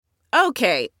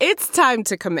Okay, it's time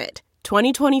to commit.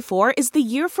 2024 is the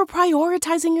year for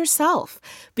prioritizing yourself.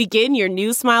 Begin your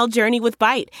new smile journey with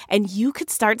Byte, and you could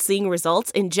start seeing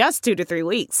results in just 2 to 3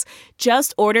 weeks.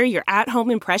 Just order your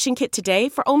at-home impression kit today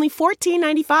for only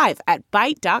 $14.95 at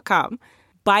Byte.com.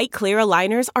 Byte Clear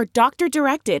aligners are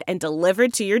doctor-directed and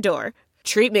delivered to your door.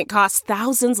 Treatment costs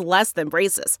thousands less than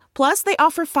braces. Plus, they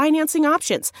offer financing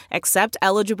options, accept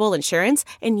eligible insurance,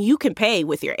 and you can pay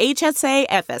with your HSA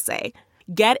FSA.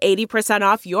 Get 80%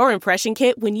 off your impression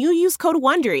kit when you use code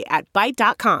WONDERY at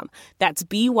Byte.com. That's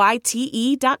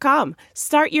BYTE.com.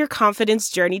 Start your confidence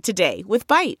journey today with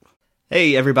Byte.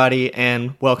 Hey, everybody,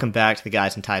 and welcome back to the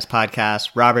Guys and Ties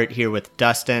podcast. Robert here with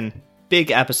Dustin.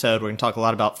 Big episode. We're going to talk a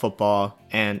lot about football.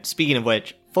 And speaking of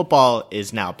which, football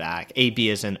is now back. AB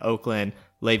is in Oakland.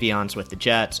 Le'Veon's with the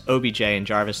Jets. OBJ and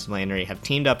Jarvis Landry have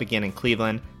teamed up again in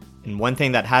Cleveland. And one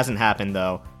thing that hasn't happened,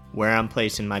 though, where I'm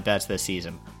placing my bets this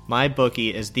season.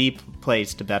 MyBookie is the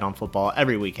place to bet on football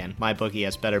every weekend. MyBookie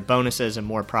has better bonuses and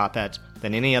more prop bets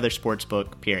than any other sports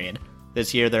book, period.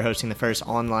 This year, they're hosting the first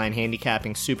online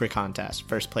handicapping super contest.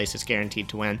 First place is guaranteed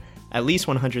to win at least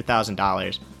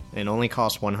 $100,000, and it only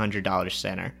costs $100 to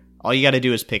enter. All you got to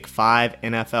do is pick 5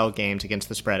 NFL games against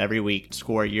the spread every week to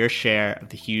score your share of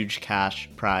the huge cash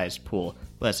prize pool.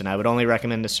 Listen, I would only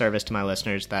recommend this service to my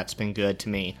listeners. That's been good to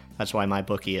me. That's why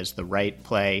MyBookie is the right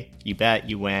play. You bet,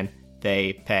 you win,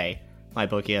 they pay.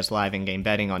 MyBookie has live in-game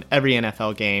betting on every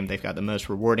NFL game. They've got the most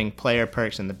rewarding player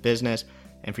perks in the business.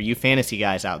 And for you fantasy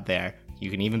guys out there,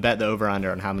 you can even bet the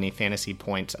over-under on how many fantasy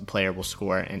points a player will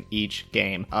score in each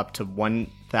game. Up to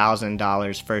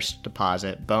 $1,000 first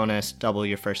deposit. Bonus, double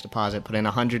your first deposit. Put in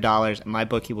 $100 and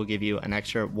MyBookie will give you an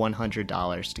extra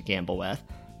 $100 to gamble with.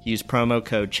 Use promo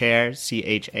code CHAIR,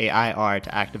 C-H-A-I-R,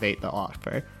 to activate the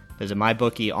offer. Visit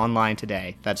MyBookie online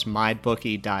today. That's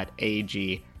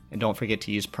mybookie.ag. And don't forget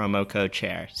to use promo code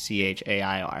CHAIR,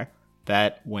 C-H-A-I-R.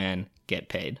 Bet, win, get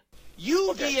paid.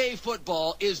 UVA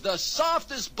football is the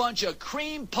softest bunch of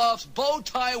cream puffs, bow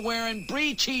tie wearing,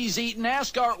 brie cheese eating,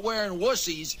 ascot wearing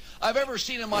wussies I've ever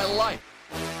seen in my life.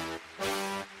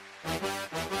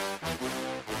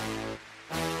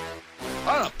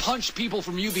 I'm gonna punch people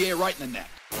from UVA right in the neck.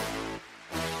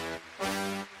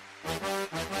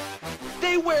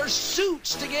 They wear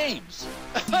suits to games.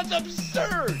 That's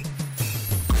absurd.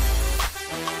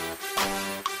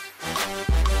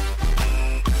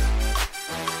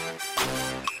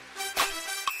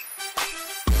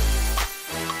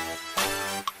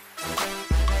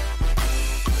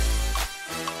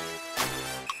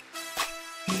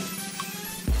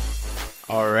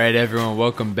 All right, everyone,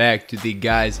 welcome back to the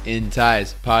Guys in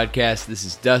Ties podcast. This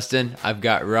is Dustin. I've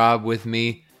got Rob with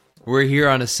me. We're here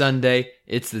on a Sunday.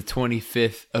 It's the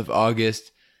 25th of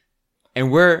August,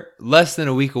 and we're less than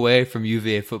a week away from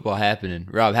UVA football happening.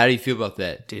 Rob, how do you feel about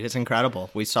that? Dude, it's incredible.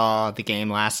 We saw the game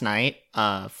last night,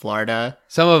 Florida.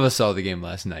 Some of us saw the game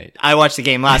last night. I watched the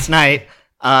game last night.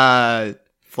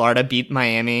 Florida beat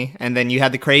Miami, and then you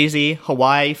had the crazy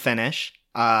Hawaii finish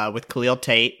with Khalil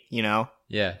Tate, you know.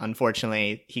 Yeah.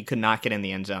 Unfortunately, he could not get in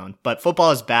the end zone. But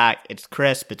football is back. It's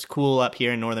crisp. It's cool up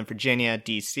here in Northern Virginia,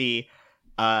 D.C.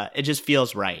 It just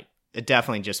feels right. It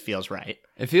definitely just feels right.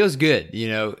 It feels good,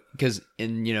 because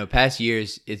in, past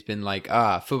years, it's been like,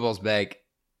 football's back,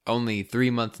 only 3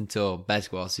 months until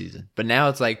basketball season. But now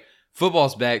it's like,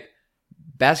 football's back,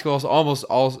 basketball's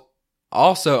also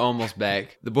almost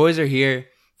back. The boys are here,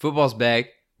 football's back,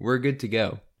 we're good to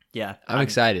go. Yeah. I'm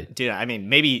excited. Dude, I mean,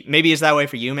 maybe it's that way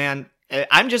for you, man.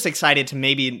 I'm just excited to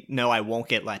maybe know I won't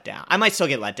get let down. I might still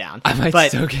get let down.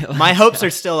 My hopes are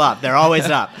still up. They're always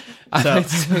up. So. I might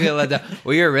still get let down.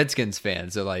 Well, you're a Redskins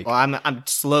fan, so like. Well, I'm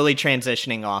slowly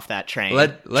transitioning off that train.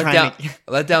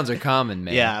 Letdowns are common,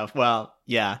 man. Yeah. Well.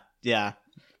 Yeah.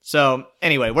 So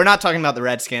anyway, we're not talking about the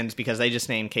Redskins because they just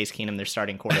named Case Keenum their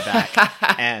starting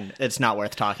quarterback, and it's not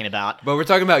worth talking about. But we're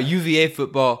talking about UVA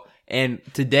football, and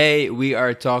today we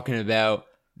are talking about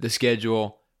the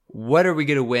schedule. What are we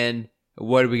going to win?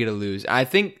 What are we going to lose? I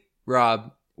think,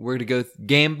 Rob, we're going to go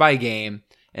game by game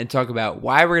and talk about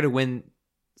why we're going to win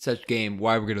such game,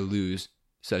 why we're going to lose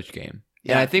such game.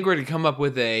 Yeah. And I think we're going to come up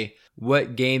with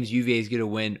what games UVA is going to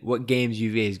win, what games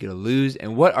UVA is going to lose,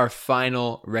 and what our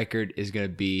final record is going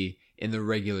to be in the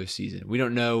regular season. We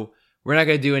don't know. We're not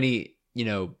going to do any,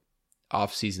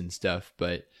 off-season stuff,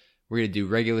 but we're going to do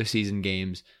regular season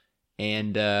games.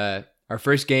 And our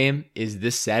first game is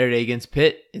this Saturday against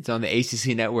Pitt. It's on the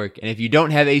ACC Network. And if you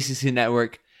don't have ACC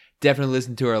Network, definitely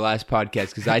listen to our last podcast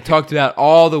because I talked about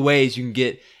all the ways you can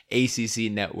get ACC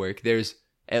Network. There's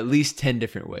at least 10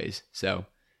 different ways. So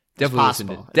Definitely listen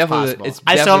to possible. it. Definitely, It's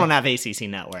possible. I still don't have ACC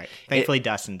Network. Thankfully,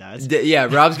 Dustin does. Yeah,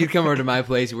 Rob's gonna come over to my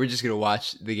place. We're just gonna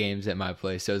watch the games at my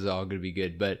place, so it's all gonna be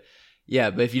good. But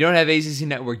yeah, but if you don't have ACC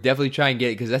Network, definitely try and get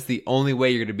it because that's the only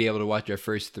way you're gonna be able to watch our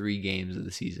first 3 games of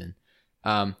the season.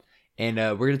 And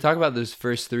we're gonna talk about those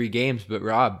first 3 games. But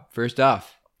Rob, first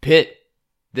off, Pitt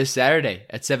this Saturday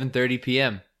at 7:30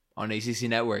 p.m. on ACC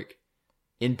Network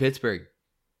in Pittsburgh.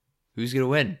 Who's gonna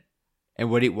win? And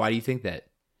why do you think that?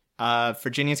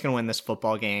 Virginia's going to win this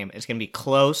football game. It's going to be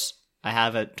close. I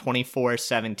have a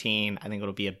 24-17. I think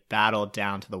it'll be a battle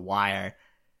down to the wire.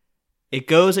 It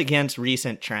goes against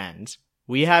recent trends.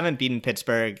 We haven't beaten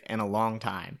Pittsburgh in a long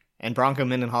time, and Bronco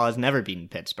Mendenhall has never beaten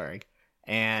Pittsburgh.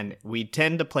 And we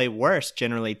tend to play worse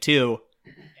generally, too,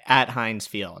 at Heinz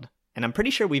Field. And I'm pretty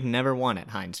sure we've never won at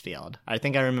Heinz Field. I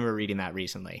think I remember reading that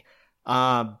recently.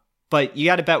 But you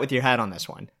got to bet with your head on this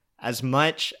one. As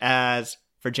much as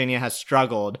Virginia has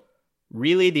struggled,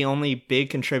 really the only big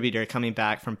contributor coming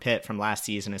back from Pitt from last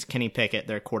season is Kenny Pickett,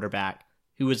 their quarterback,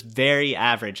 who was very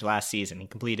average last season. He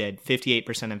completed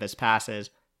 58% of his passes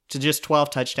to just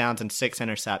 12 touchdowns and 6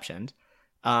 interceptions.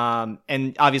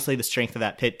 And obviously the strength of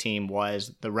that Pitt team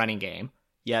was the running game.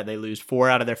 Yeah, they lose 4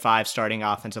 out of their 5 starting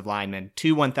offensive linemen,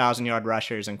 2 1,000-yard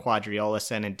rushers in Quadri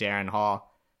Olison and Darren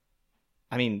Hall.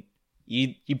 I mean,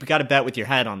 you got to bet with your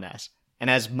head on this. And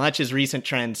as much as recent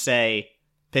trends say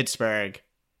Pittsburgh,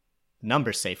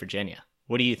 numbers say Virginia.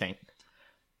 What do you think?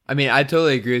 I mean, I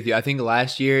totally agree with you. I think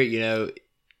last year,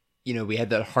 we had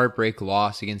that heartbreak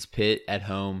loss against Pitt at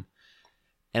home.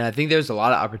 And I think there's a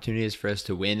lot of opportunities for us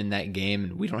to win in that game.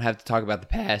 And we don't have to talk about the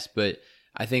past, but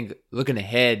I think looking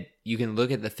ahead, you can look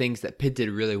at the things that Pitt did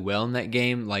really well in that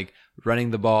game, like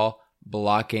running the ball,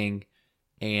 blocking,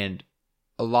 and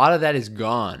a lot of that is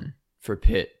gone for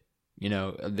Pitt.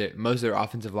 Most of their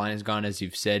offensive line is gone, as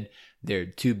you've said. Their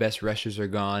 2 best rushers are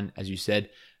gone, as you said.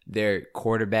 Their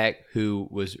quarterback, who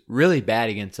was really bad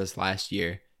against us last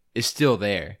year, is still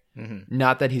there. Mm-hmm.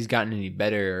 Not that he's gotten any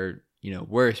better or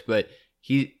worse, but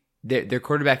their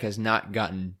quarterback has not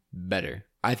gotten better.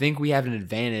 I think we have an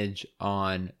advantage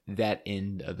on that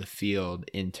end of the field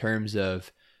in terms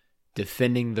of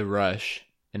defending the rush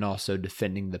and also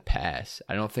defending the pass.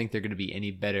 I don't think they're going to be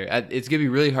any better. It's going to be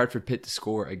really hard for Pitt to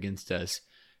score against us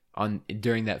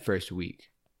during that first week.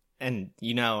 And,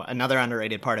 another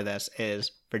underrated part of this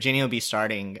is Virginia will be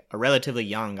starting a relatively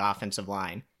young offensive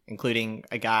line, including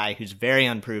a guy who's very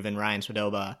unproven, Ryan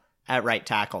Swadoba, at right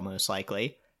tackle most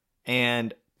likely.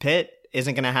 And Pitt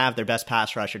isn't going to have their best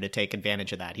pass rusher to take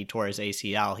advantage of that. He tore his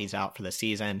ACL. He's out for the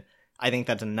season. I think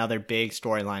that's another big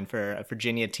storyline for a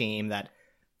Virginia team that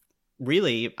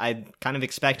really I'm kind of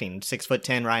expecting.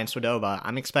 6'10" Ryan Swadoba.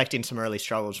 I'm expecting some early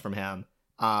struggles from him.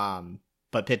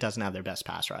 But Pitt doesn't have their best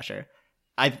pass rusher.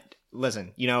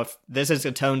 Listen, if this is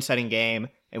a tone-setting game,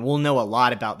 and we'll know a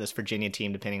lot about this Virginia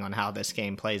team depending on how this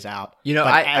game plays out.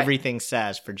 But everything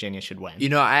says Virginia should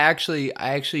win. I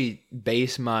actually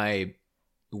base my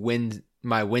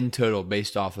win total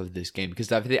based off of this game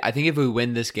because I think if we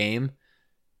win this game,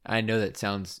 I know that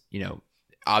sounds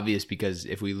obvious because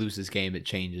if we lose this game it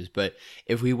changes, but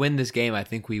if we win this game, I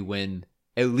think we win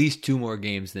at least 2 more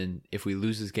games than if we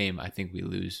lose this game. I think we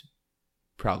lose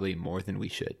probably more than we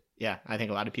should. Yeah, I think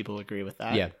a lot of people agree with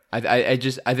that. Yeah, I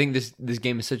think this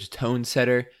game is such a tone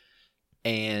setter,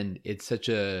 and it's such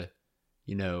a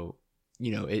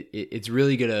it's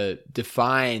really gonna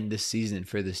define the season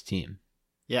for this team.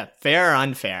 Yeah, fair or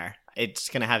unfair, it's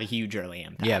gonna have a huge early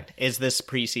impact. Yeah. Is this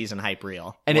preseason hype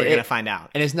real? And we're gonna find out.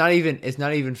 And it's not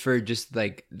even for just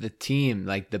like the team,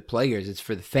 like the players. It's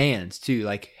for the fans too.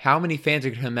 Like how many fans are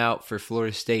gonna come out for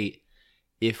Florida State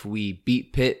if we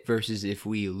beat Pitt versus if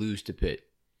we lose to Pitt?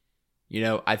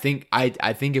 I think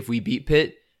if we beat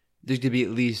Pitt, there's gonna be at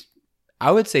least,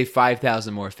 I would say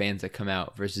 5,000 more fans that come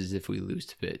out versus if we lose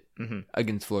to Pitt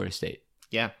against Florida State.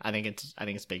 Yeah, I think it's a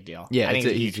big deal. Yeah, it's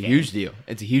a huge deal.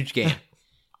 It's a huge game.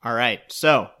 All right,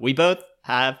 so we both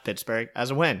have Pittsburgh as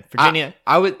a win. Virginia,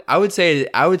 I would say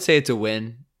it's a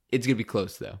win. It's gonna be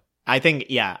close though. I think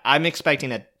I'm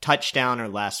expecting a touchdown or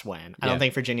less win. I don't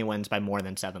think Virginia wins by more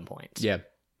than 7 points. Yeah.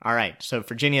 All right, so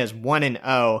Virginia is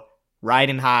 1-0.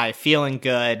 Riding high, feeling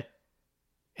good,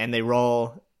 and they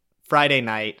roll Friday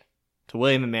night to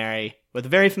William & Mary with a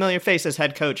very familiar face as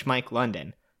head coach Mike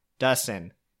London.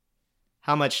 Dustin,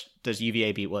 how much does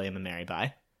UVA beat William & Mary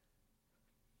by?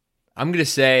 I'm going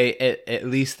to say at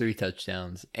least 3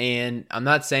 touchdowns. And I'm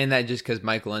not saying that just because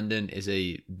Mike London is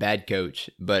a bad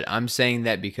coach, but I'm saying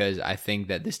that because I think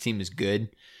that this team is good.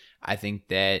 I think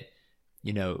that,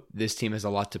 this team has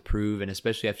a lot to prove, and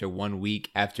especially after 1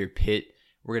 week after Pitt,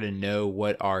 we're going to know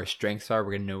what our strengths are.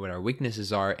 We're going to know what our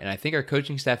weaknesses are. And I think our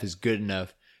coaching staff is good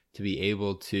enough to be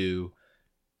able to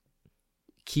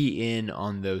key in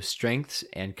on those strengths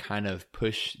and kind of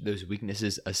push those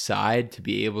weaknesses aside to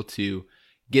be able to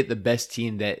get the best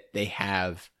team that they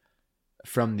have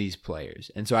from these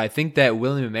players. And so I think that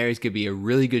William & Mary is going to be a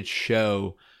really good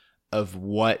show of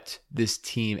what this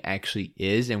team actually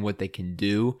is and what they can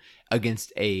do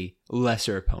against a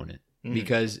lesser opponent.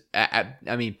 Because,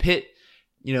 I mean, Pitt,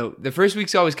 the first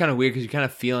week's always kind of weird because you're kind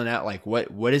of feeling out like,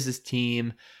 what is this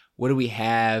team? What do we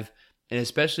have? And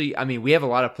especially, I mean, we have a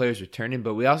lot of players returning,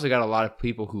 but we also got a lot of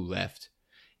people who left.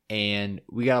 And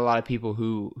we got a lot of people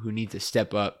who need to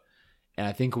step up. And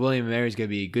I think William & Mary is going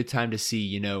to be a good time to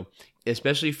see,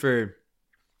 especially for,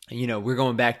 we're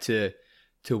going back to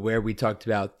where we talked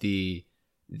about the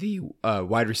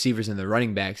wide receivers and the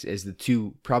running backs as the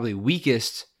two probably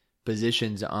weakest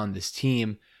positions on this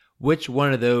team. Which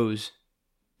one of those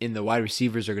in the wide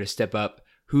receivers are going to step up?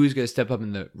 Who's going to step up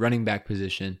in the running back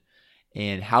position?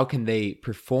 And how can they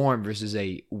perform versus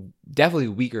a definitely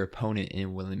weaker opponent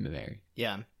in William & Mary?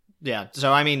 Yeah.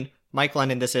 So, I mean, Mike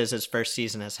London, this is his first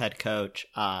season as head coach.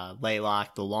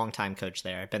 Laylock, the longtime coach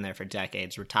there, been there for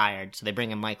decades, retired. So they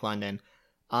bring in Mike London.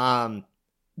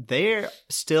 They're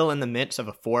still in the midst of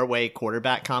a 4-way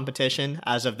quarterback competition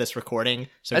as of this recording.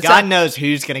 So God knows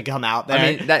who's going to come out there.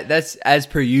 I mean, that's as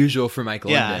per usual for Mike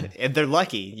London. Yeah, they're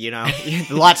lucky,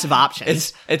 lots of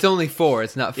options. It's only 4.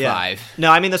 It's not 5. Yeah. No,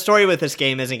 I mean, the story with this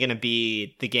game isn't going to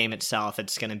be the game itself.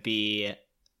 It's going to be,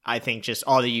 I think, just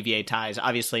all the UVA ties.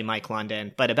 Obviously, Mike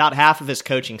London, but about half of his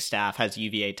coaching staff has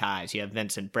UVA ties. You have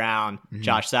Vincent Brown,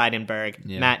 Josh Seidenberg,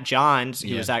 Matt Johns,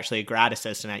 who was actually a grad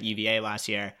assistant at UVA last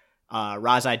year,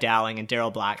 Razai Dowling, and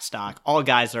Daryl Blackstock, all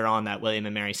guys that are on that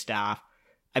William & Mary staff.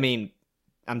 I mean,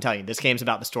 I'm telling you, this game's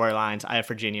about the storylines. I have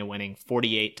Virginia winning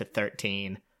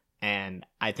 48-13, and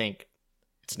I think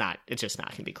it's just not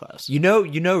going to be close.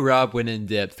 Rob went in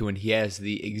depth when he has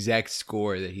the exact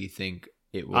score that he think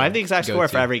it will. I have the exact score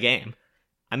for every game.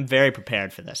 I'm very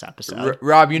prepared for this episode.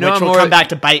 Rob, which will come back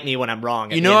to bite me when I'm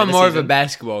wrong. I'm more of a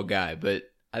basketball guy, but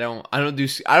I don't do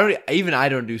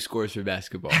scores for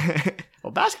basketball. Well,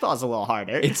 basketball is a little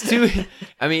harder. It's too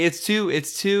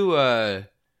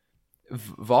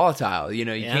volatile. You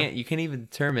can't even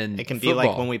determine. It can be football.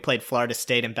 like when we played Florida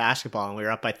State in basketball and we were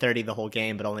up by 30 the whole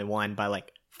game, but only won by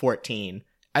like 14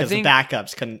 because the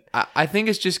backups couldn't. I think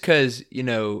it's just because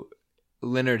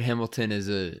Leonard Hamilton is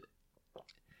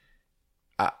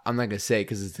I'm not gonna say it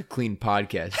because it's a clean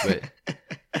podcast,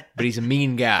 but he's a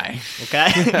mean guy.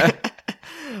 Okay.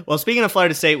 Well, speaking of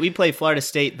Florida State, we play Florida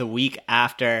State the week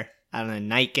after on a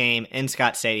night game in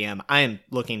Scott Stadium. I am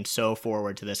looking so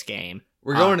forward to this game.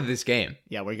 We're going to this game.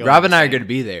 Yeah, we're going. Rob and I are going to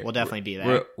be there. We'll definitely be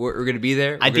there. We're going to be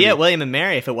there. I'd be at William &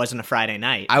 Mary if it wasn't a Friday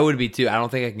night. I would be too. I don't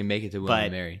think I can make it to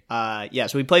William & Mary.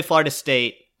 So we play Florida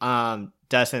State.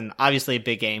 Dustin, obviously a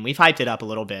big game. We've hyped it up a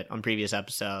little bit on previous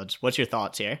episodes. What's your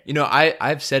thoughts here?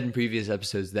 I've said in previous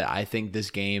episodes that I think this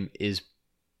game is,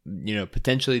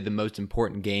 potentially the most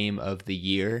important game of the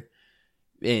year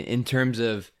in terms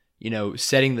of,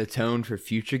 setting the tone for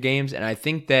future games. And I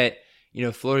think that,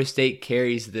 Florida State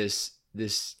carries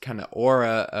this kind of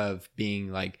aura of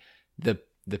being like the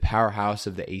powerhouse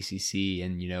of the ACC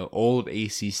and, old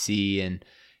ACC and,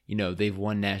 they've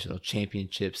won national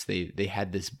championships. They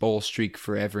had this bowl streak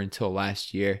forever until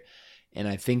last year. And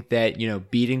I think that,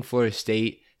 beating Florida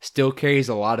State still carries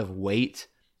a lot of weight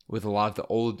with a lot of the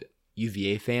old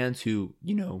UVA fans who,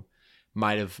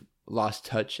 might have lost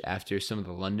touch after some of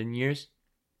the London years.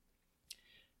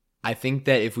 I think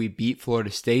that if we beat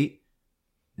Florida State,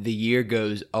 the year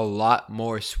goes a lot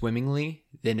more swimmingly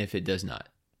than if it does not,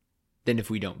 than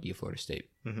if we don't beat Florida State.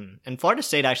 Mm-hmm. And Florida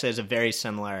State actually has a very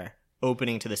similar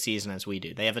opening to the season as we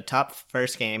do. They have a tough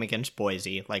first game against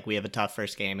Boise, like we have a tough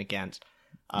first game against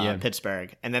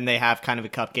Pittsburgh. And then they have kind of a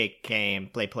cupcake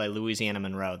game. They play Louisiana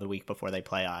Monroe the week before they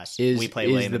play us. We play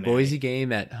William & Mary. Boise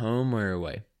game at home or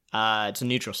away? It's a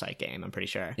neutral site game, I'm pretty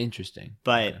sure. Interesting.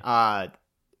 But okay.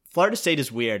 Florida State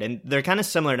is weird, and they're kind of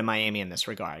similar to Miami in this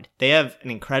regard. They have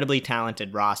an incredibly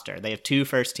talented roster. They have 2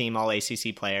 first-team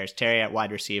All-ACC players, Terry at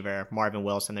wide receiver, Marvin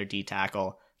Wilson, their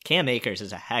D-tackle. Cam Akers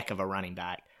is a heck of a running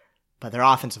back, but their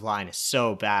offensive line is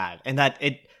so bad. And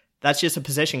that's just a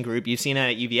position group. You've seen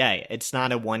it at UVA. It's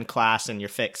not a one class and you're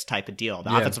fixed type of deal.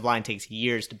 The offensive line takes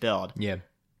years to build. Yeah.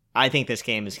 I think this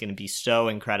game is going to be so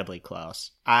incredibly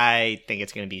close. I think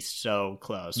it's going to be so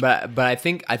close. But I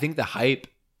think the hype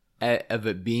of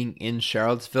it being in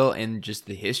Charlottesville and just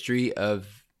the history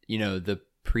of, the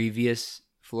previous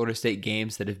Florida State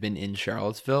games that have been in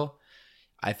Charlottesville,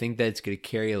 I think that it's going to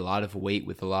carry a lot of weight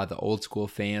with a lot of the old school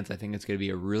fans. I think it's going to be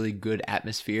a really good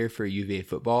atmosphere for UVA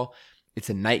football. It's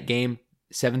a night game,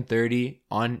 7:30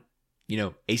 on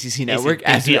ACC network,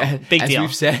 as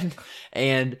we've said.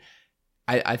 And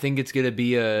I think it's going to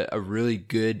be a really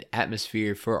good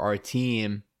atmosphere for our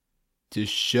team to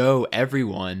show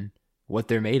everyone what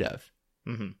they're made of.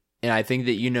 Mm-hmm. And I think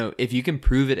that, if you can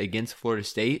prove it against Florida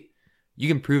State, you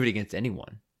can prove it against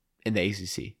anyone in the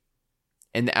ACC.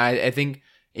 And I think,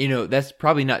 that's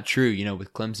probably not true,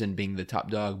 with Clemson being the top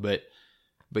dog, but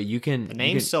you can... The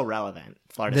name's still relevant,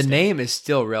 Florida State. The name is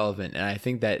still relevant, and I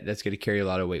think that's going to carry a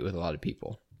lot of weight with a lot of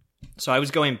people. So I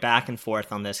was going back and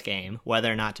forth on this game,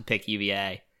 whether or not to pick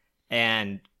UVA,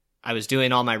 and I was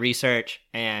doing all my research,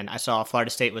 and I saw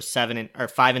Florida State was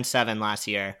 5-7 last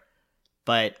year,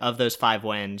 but of those 5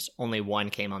 wins, only 1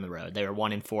 came on the road. They were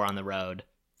 1-4 on the road.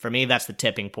 For me, that's the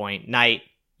tipping point. Knight,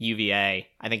 UVA.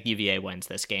 I think UVA wins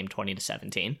this game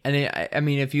 20-17. And I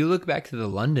mean, if you look back to the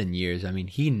London years, I mean,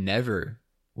 he never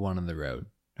won on the road,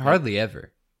 hardly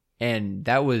ever, and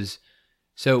that was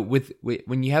so. With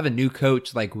when you have a new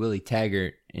coach like Willie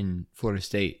Taggart in Florida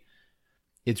State,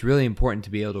 it's really important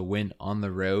to be able to win on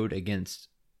the road against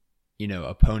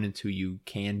opponents who you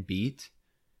can beat.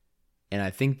 And I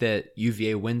think that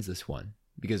UVA wins this one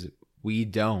because we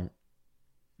don't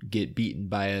get beaten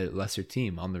by a lesser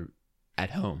team at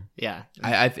home. Yeah.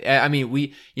 I mean,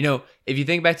 we, if you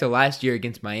think back to last year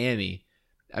against Miami,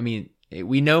 I mean,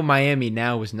 we know Miami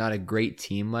now was not a great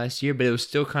team last year, but it was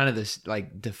still kind of this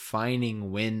like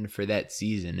defining win for that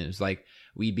season. It was like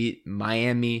we beat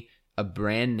Miami, a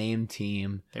brand name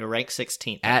team. They were ranked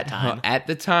 16th at the time. At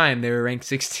the time, they were ranked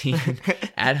 16th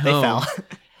at home. They fell.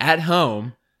 At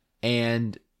home.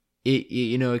 And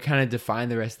it kind of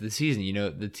defined the rest of the season.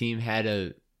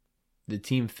 The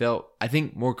team felt, I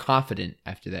think, more confident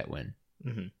after that win.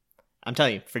 Mm-hmm. I'm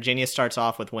telling you, Virginia starts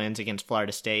off with wins against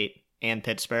Florida State and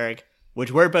Pittsburgh,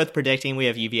 which we're both predicting. We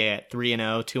have UVA at 3-0,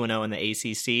 2-0 in the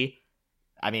ACC.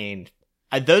 I mean,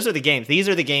 those are the games. These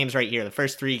are the games right here, the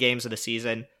first 3 games of the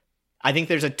season. I think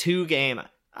there's a 2-game.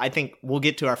 I think we'll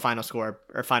get to our final score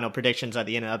or final predictions at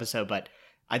the end of the episode, but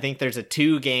I think there's a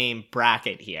 2-game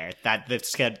bracket here that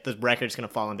the record's going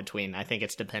to fall in between. I think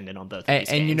it's dependent on both of these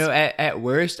games. And at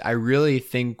worst, I really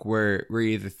think we're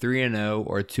either 3-0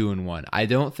 or 2-1. I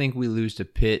don't think we lose to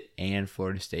Pitt and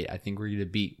Florida State. I think we're going to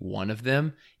beat one of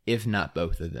them, if not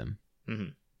both of them. Mm-hmm.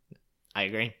 I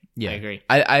agree. Yeah, I agree.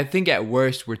 I think at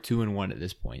worst we're 2-1 at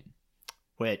this point,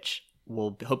 which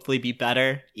will hopefully be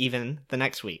better even the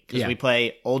next week because we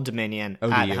play Old Dominion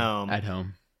at home. At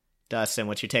home. Dustin,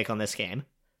 what's your take on this game?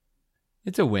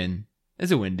 It's a win.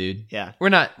 It's a win, dude. Yeah. We're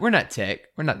not Tech.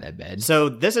 We're not that bad. So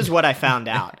this is what I found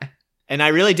out. And I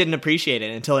really didn't appreciate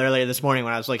it until earlier this morning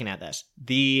when I was looking at this.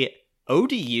 The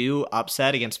ODU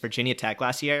upset against Virginia Tech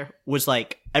last year was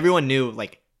like, everyone knew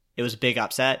like it was a big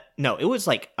upset. No, it was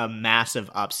like a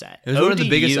massive upset. It was one of the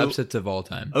biggest upsets of all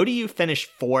time. ODU finished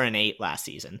 4-8 last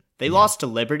season. They lost to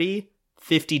Liberty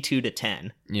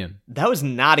 52-10. Yeah. That was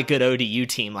not a good ODU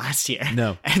team last year.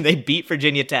 No. And they beat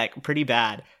Virginia Tech pretty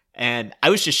bad. And I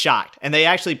was just shocked. And they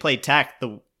actually played Tech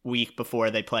the week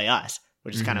before they play us,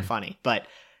 which is kind of funny. But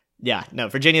yeah, no,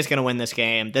 Virginia's going to win this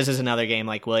game. This is another game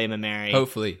like William and Mary.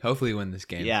 Hopefully win this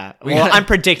game. Yeah. Well, I'm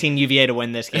predicting UVA to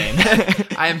win this game.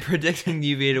 I am predicting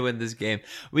UVA to win this game.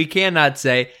 We cannot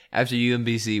say, after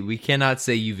UMBC, we cannot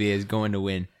say UVA is going to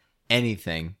win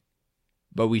anything.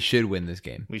 But we should win this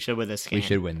game. We should win this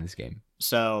game.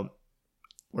 So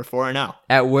we're 4-0.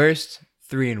 At worst,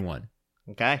 3-1.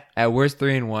 Okay. At worst,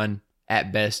 3-1.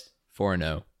 At best,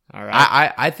 4-0. All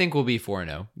right. I think we'll be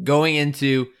 4-0. Going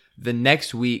into the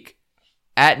next week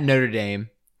at Notre Dame,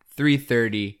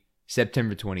 3:30,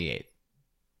 September 28th.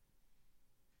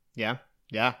 Yeah.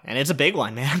 Yeah. And it's a big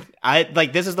one, man.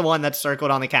 This is the one that's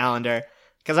circled on the calendar.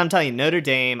 Because I'm telling you, Notre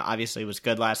Dame obviously was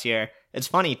good last year. It's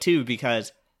funny, too,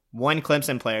 because one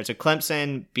Clemson player. So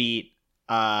Clemson beat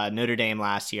Notre Dame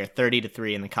last year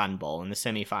 30-3 in the Cotton Bowl in the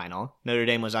semifinal. Notre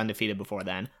Dame was undefeated before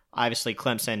then. Obviously,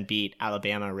 Clemson beat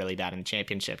Alabama really bad in the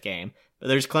championship game. But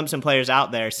there's Clemson players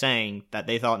out there saying that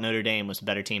they thought Notre Dame was a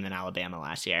better team than Alabama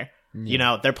last year. Yeah. You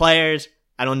know, they're players.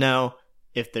 I don't know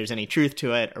if there's any truth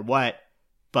to it or what,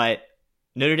 but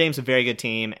Notre Dame's a very good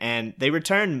team, and they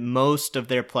returned most of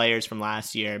their players from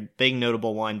last year. Big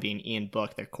notable one being Ian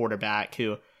Book, their quarterback,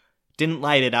 who didn't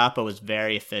light it up but was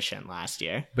very efficient last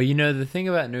year. But you know, the thing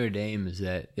about Notre Dame is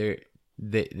that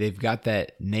they've got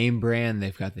that name brand,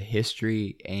 they've got the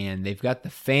history, and they've got the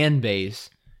fan base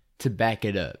to back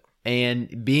it up.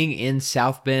 And being in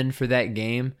South Bend for that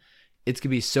game, it's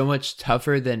gonna be so much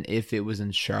tougher than if it was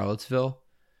in Charlottesville.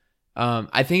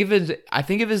 I think if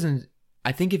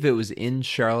it was in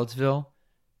Charlottesville,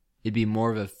 it'd be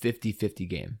more of a 50-50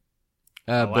 game.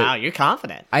 Wow, you're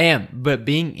confident. I am, but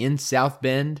being in South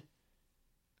Bend,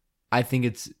 I think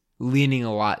it's leaning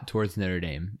a lot towards Notre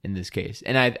Dame in this case.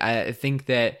 And I think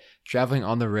that traveling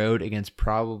on the road against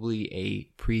probably a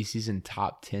preseason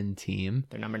top 10 team,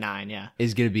 they're number 9, yeah,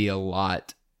 is going to be a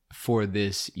lot for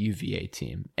this UVA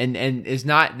team. And it's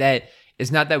not that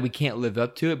we can't live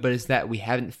up to it, but it's that we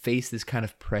haven't faced this kind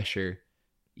of pressure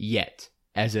yet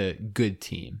as a good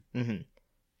team. Mm-hmm.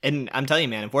 And I'm telling you,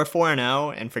 man, if we're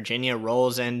 4-0 and Virginia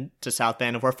rolls into South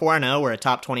Bend, if we're 4-0, we're a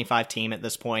top 25 team at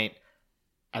this point.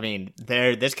 I mean,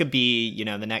 this could be,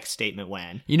 the next statement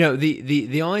win.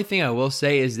 The only thing I will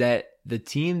say is that the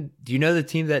team, do you know the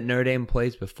team that Notre Dame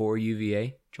plays before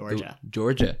UVA? Georgia.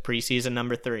 Preseason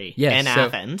number 3. Yeah, in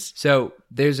Athens. So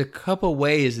there's a couple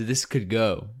ways that this could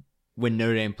go when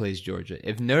Notre Dame plays Georgia.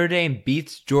 If Notre Dame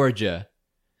beats Georgia,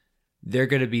 they're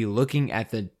going to be looking at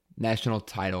the national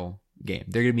title game.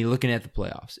 They're going to be looking at the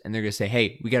playoffs, and they're going to say,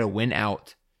 hey, we got to win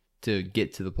out to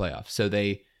get to the playoffs. So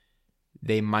they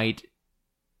might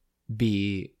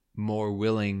be more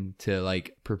willing to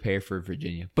prepare for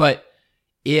Virginia. But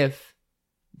if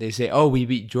they say, oh, we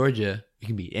beat Georgia, we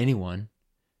can beat anyone,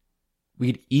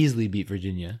 we could easily beat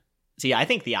Virginia. See, I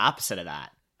think the opposite of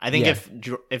that. I think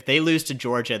if they lose to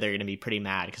Georgia, they're going to be pretty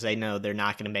mad because they know they're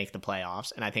not going to make the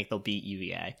playoffs, and I think they'll beat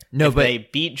UVA. If they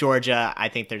beat Georgia, I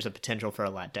think there's a potential for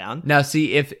a letdown. Now,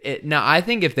 see, I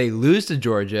think if they lose to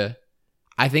Georgia,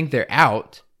 I think they're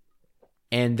out,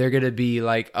 and they're going to be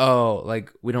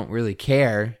we don't really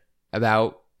care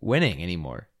about winning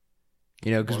anymore,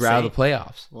 because we're out of the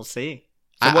playoffs. We'll see.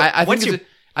 So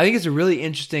I think it's a really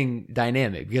interesting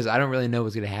dynamic because I don't really know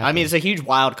what's going to happen. I mean, it's a huge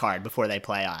wild card before they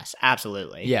play us.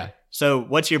 Absolutely. Yeah. So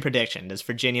what's your prediction? Does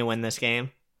Virginia win this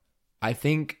game? I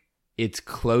think it's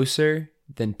closer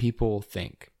than people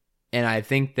think. And I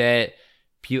think that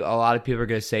a lot of people are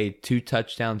going to say 2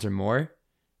 touchdowns or more.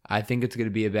 I think it's going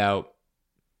to be about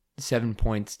 7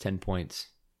 points, 10 points.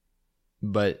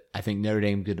 But I think Notre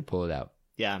Dame's going to pull it out.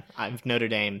 Yeah, I've Notre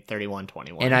Dame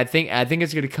 31-21. And I think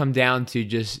it's going to come down to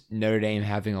just Notre Dame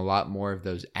having a lot more of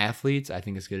those athletes. I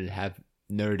think it's going to have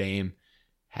Notre Dame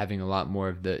having a lot more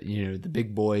of the the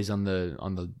big boys on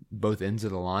the both ends of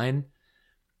the line.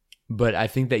 But I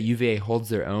think that UVA holds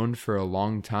their own for a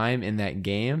long time in that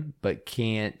game, but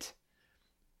can't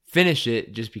finish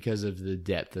it just because of the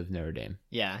depth of Notre Dame.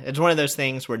 Yeah, it's one of those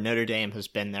things where Notre Dame has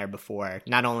been there before.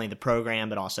 Not only the program,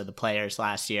 but also the players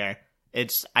last year.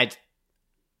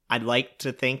 I'd like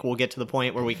to think we'll get to the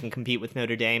point where we can compete with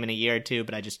Notre Dame in a year or two,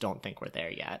 but I just don't think we're there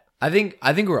yet. I think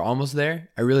we're almost there.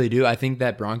 I really do. I think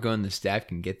that Bronco and the staff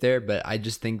can get there, but I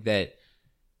just think that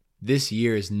this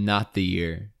year is not the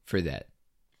year for that.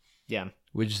 Yeah.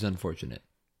 Which is unfortunate.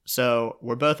 So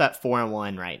we're both at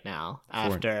 4-1 right now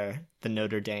after the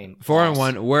Notre Dame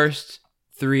 4-1, worst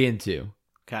 3-2.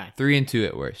 Okay. 3-2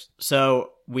 at worst.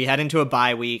 So we head into a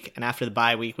bye week, and after the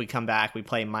bye week, we come back, we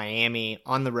play Miami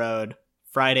on the road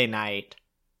Friday night.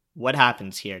 What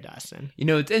happens here, Dustin?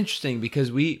 It's interesting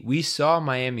because we saw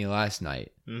Miami last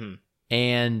night,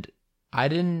 and I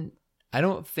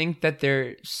don't think that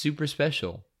they're super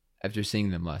special after seeing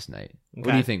them last night. Okay.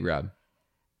 What do you think, Rob?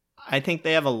 I think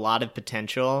they have a lot of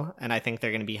potential, and I think they're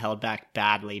going to be held back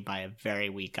badly by a very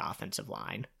weak offensive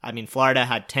line. I mean, Florida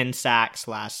had 10 sacks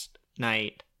last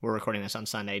night. We're recording this on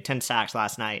Sunday. 10 sacks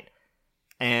last night.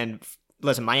 And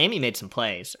listen, Miami made some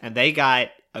plays, and they got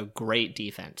a great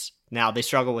defense. Now, they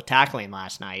struggled with tackling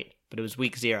last night, but it was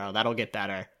week 0. That'll get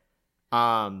better.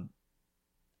 I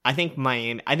think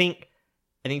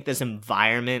this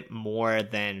environment more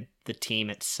than the team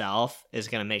itself is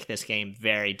going to make this game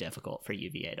very difficult for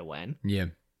UVA to win. Yeah.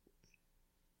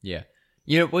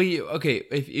 Okay,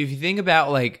 if you think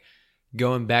about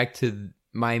going back to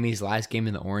Miami's last game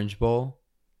in the Orange Bowl,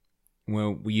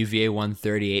 when UVA won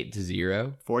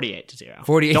 38-0. 48-0.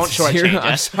 48 Don't shortchange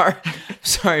us. I'm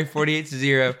sorry,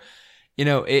 48-0.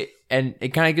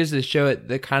 It kind of goes to show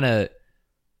the kind of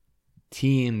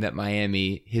team that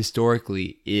Miami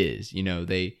historically is.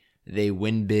 They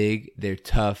win big, they're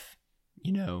tough.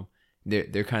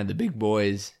 They're kind of the big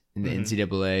boys in the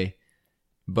NCAA.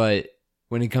 But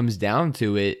when it comes down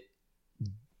to it,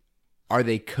 are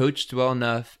they coached well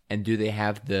enough, and do they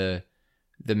have the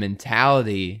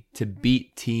mentality to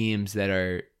beat teams that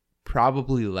are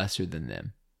probably lesser than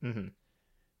them? Mm-hmm.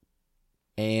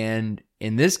 And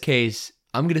in this case,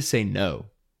 I'm going to say no.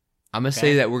 I'm going to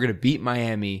say that we're going to beat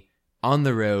Miami on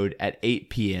the road at 8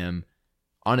 p.m.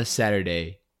 on a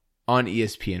Saturday on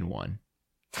ESPN1.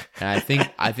 And I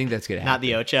think that's going to happen. Not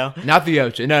the Ocho? Not the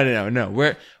Ocho.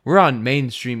 No. We're on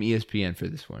mainstream ESPN for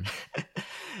this one.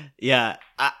 Yeah.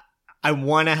 I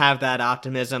want to have that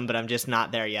optimism, but I'm just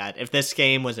not there yet. If this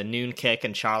game was a noon kick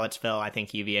in Charlottesville, I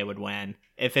think UVA would win.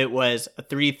 If it was a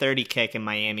 3:30 kick in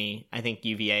Miami, I think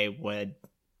UVA would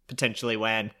potentially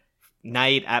win.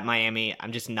 Night at Miami,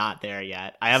 I'm just not there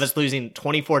yet. I have us losing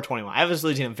 24-21. I have us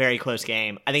losing a very close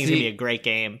game. I think it's going to be a great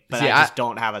game, but I just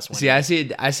don't have us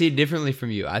winning. I see it differently from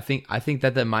you. I think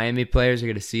that the Miami players are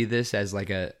going to see this as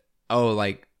like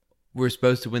we're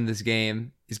supposed to win this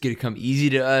game. It's going to come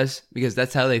easy to us because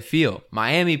that's how they feel.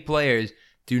 Miami players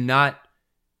do not,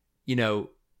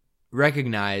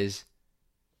 recognize.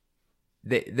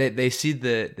 They see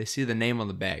the name on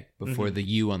the bag before the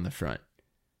U on the front.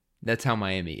 That's how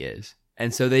Miami is.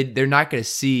 And so they're not going to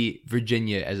see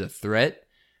Virginia as a threat.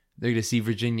 They're going to see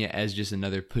Virginia as just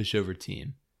another pushover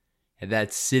team. And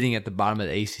that's sitting at the bottom of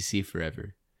the ACC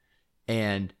forever.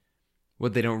 And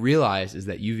what they don't realize is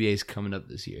that UVA is coming up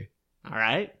this year. All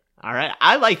right.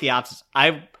 I like the opposite.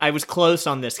 I was close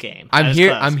on this game. I'm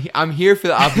here for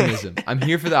the optimism. I'm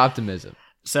here for the optimism.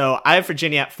 So I have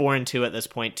Virginia at 4-2 at this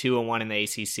point, 2-1 in the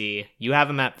ACC. You have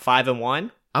them at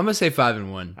 5-1? I'm going to say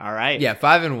 5-1. All right. Yeah,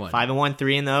 5-1. 5-1,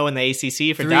 3-0 in the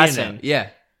ACC for Dustin. Yeah.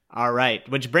 All right.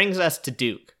 Which brings us to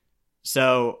Duke.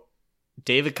 So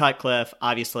David Cutcliffe,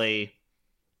 obviously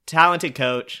talented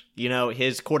coach.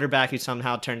 His quarterback who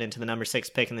somehow turned into the number 6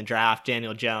 pick in the draft,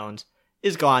 Daniel Jones,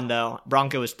 is gone though.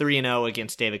 Bronco is 3-0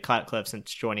 against David Cutcliffe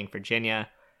since joining Virginia.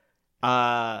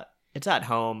 It's at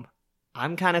home.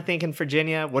 I'm kind of thinking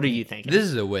Virginia. What are you thinking? This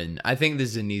is a win. I think this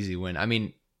is an easy win. I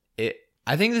mean,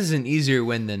 I think this is an easier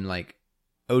win than like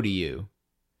ODU.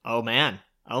 Oh man.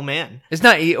 It's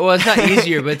not it's not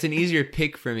easier, but it's an easier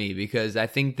pick for me because I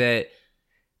think that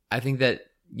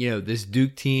this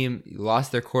Duke team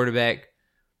lost their quarterback.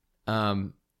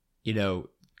 Cutcliffe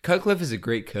is a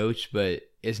great coach, but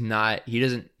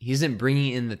he isn't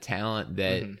bringing in the talent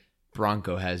that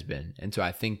Bronco has been. And so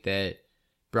I think that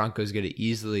Bronco's going to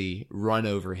easily run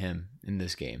over him in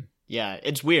this game. Yeah,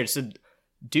 it's weird. So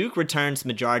Duke returns the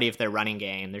majority of their running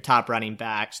game. Their top running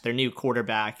backs, their new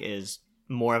quarterback is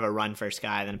more of a run-first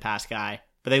guy than a pass guy.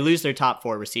 But they lose their top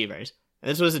 4 receivers. And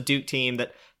this was a Duke team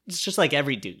that, it's just like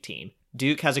every Duke team.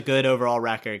 Duke has a good overall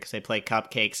record because they play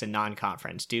cupcakes in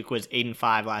non-conference. Duke was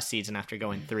 8-5 last season after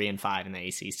going 3-5 in the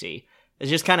ACC. It's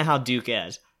just kind of how Duke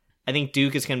is. I think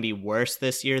Duke is going to be worse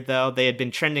this year, though. They had been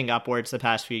trending upwards the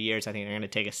past few years. I think they're going to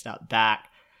take a step back.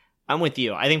 I'm with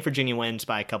you. I think Virginia wins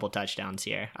by a couple touchdowns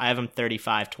here. I have them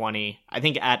 35-20. I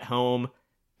think at home,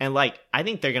 and I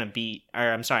think they're going to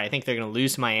I think they're going to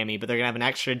lose Miami, but they're going to have an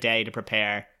extra day to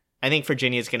prepare. I think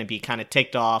Virginia is going to be kind of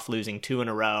ticked off, losing 2 in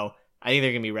a row. I think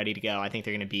they're going to be ready to go. I think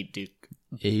they're going to beat Duke.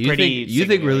 Yeah, you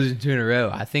think we're losing 2 in a row?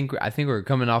 I think we're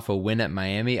coming off a win at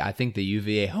Miami. I think the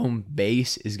UVA home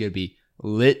base is going to be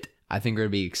lit. I think we're going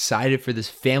to be excited for this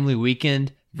family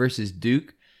weekend versus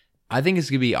Duke. I think it's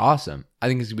going to be awesome. I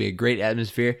think it's going to be a great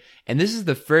atmosphere. And this is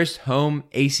the first home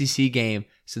ACC game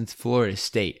since Florida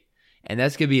State. And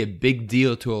that's going to be a big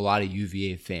deal to a lot of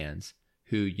UVA fans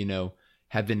who,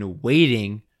 have been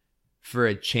waiting for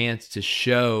a chance to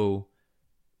show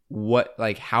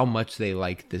how much they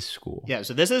like this school. Yeah,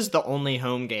 so this is the only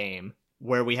home game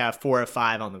where we have 4 or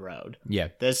 5 on the road. Yeah.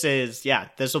 This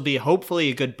will be hopefully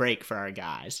a good break for our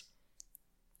guys.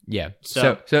 Yeah. It's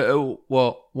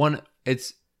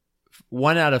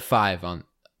 1 out of 5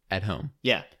 at home.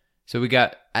 Yeah. So we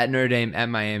got at Notre Dame, at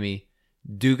Miami,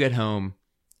 Duke at home,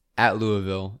 at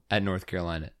Louisville, at North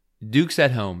Carolina. Duke's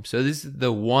at home. So this is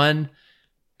the one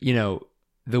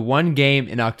game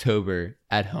in October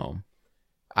at home.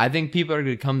 I think people are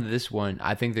going to come to this one.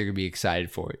 I think they're going to be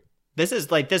excited for it. This is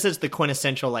the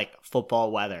quintessential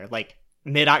football weather.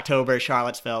 Mid-October,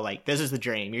 Charlottesville, this is the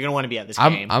dream. You're going to want to be at this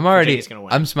game.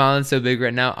 I'm smiling so big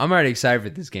right now. I'm already excited for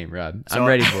this game, Rob. I'm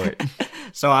ready for it.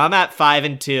 So I'm at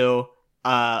 5-2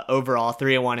 overall,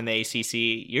 3-1 in the ACC.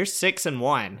 You're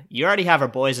 6-1. You already have our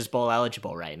boys as bowl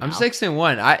eligible right now. I'm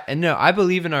 6-1. I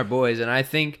believe in our boys, and I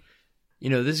think,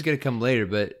 this is going to come later,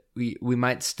 but we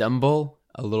might stumble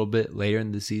a little bit later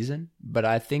in the season, but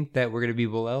I think that we're going to be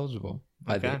bowl eligible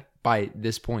by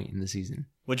this point in the season.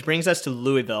 Which brings us to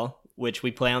Louisville, which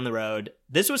we play on the road.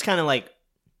 This was kind of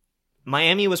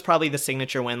Miami was probably the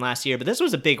signature win last year, but this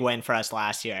was a big win for us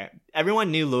last year.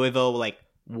 Everyone knew Louisville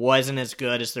wasn't as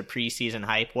good as their preseason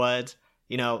hype was.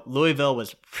 Louisville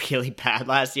was really bad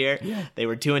last year. Yeah. They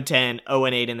were 2-10,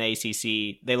 0-8 in the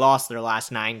ACC. They lost their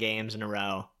last 9 games in a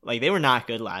row. They were not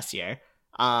good last year.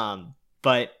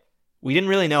 But we didn't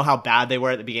really know how bad they were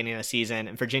at the beginning of the season,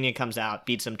 and Virginia comes out,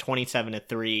 beats them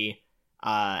 27-3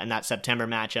 in that September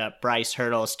matchup. Bryce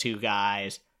hurdles 2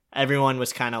 guys. Everyone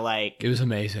was kind of it was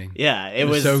amazing. Yeah, it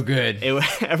was so good.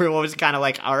 Everyone was kind of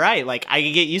all right, I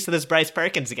can get used to this Bryce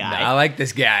Perkins guy. I like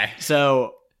this guy.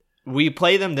 So we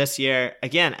play them this year.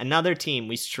 Again, another team.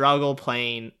 We struggle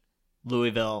playing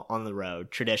Louisville on the road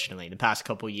traditionally the past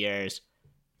couple years.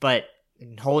 But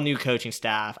whole new coaching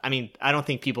staff. I mean, I don't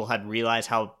think people had realized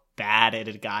how bad it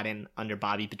had gotten under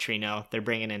Bobby Petrino. They're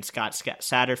bringing in Scott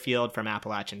Satterfield from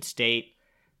Appalachian State.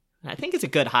 I think it's a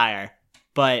good hire,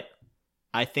 but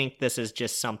I think this is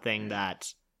just something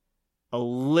that's a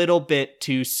little bit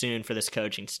too soon for this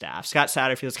coaching staff. Scott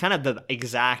Satterfield is kind of the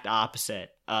exact opposite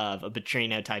of a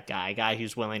Petrino type guy, a guy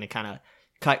who's willing to kind of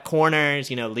cut corners,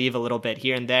 leave a little bit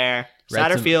here and there.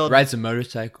 Satterfield ride some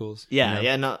motorcycles.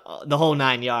 Yeah, no, the whole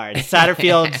 9 yards.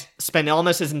 Satterfield spent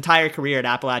almost his entire career at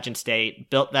Appalachian State,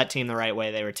 built that team the right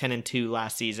way. They were 10-2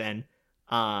 last season.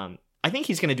 I think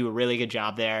he's going to do a really good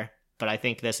job there, but I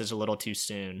think this is a little too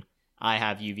soon. I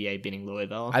have UVA beating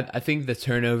Louisville. I think the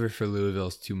turnover for Louisville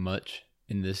is too much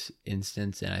in this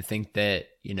instance, and I think that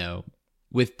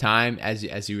with time,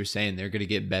 as you were saying, they're going to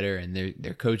get better, and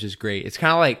their coach is great. It's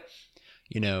kind of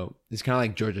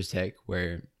like Georgia Tech,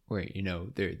 where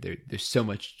there's so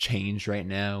much change right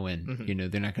now, and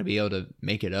they're not going to be able to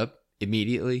make it up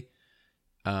immediately.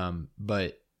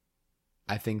 But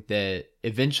I think that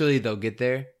eventually they'll get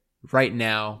there. Right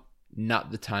now,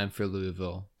 not the time for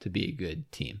Louisville to be a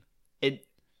good team.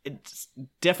 It's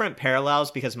different parallels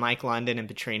because Mike London and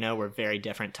Petrino were very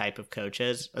different type of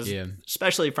coaches,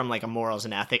 especially from like a morals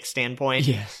and ethics standpoint.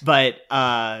 Yes. But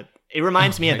it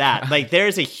reminds me of that. God. Like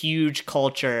there's a huge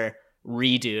culture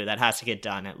redo that has to get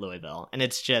done at Louisville. And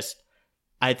it's just,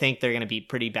 I think they're going to be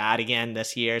pretty bad again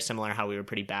this year, similar to how we were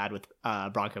pretty bad with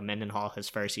Bronco Mendenhall his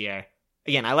first year.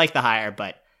 Again, I like the hire,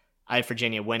 but I have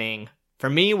Virginia winning. For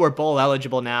me, we're bowl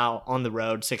eligible now on the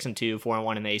road, 6-2,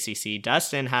 4-1 in the ACC.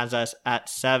 Dustin has us at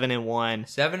 7-1,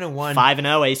 7-1,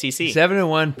 5-0 ACC.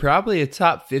 7-1, probably a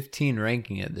top 15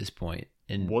 ranking at this point.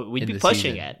 We'd be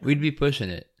pushing it. We'd be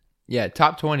pushing it. Yeah,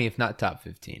 top 20, if not top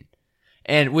 15.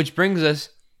 And which brings us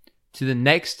to the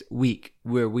next week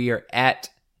where we are at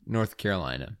North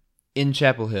Carolina in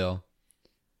Chapel Hill.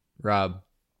 Rob,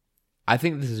 I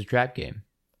think this is a trap game.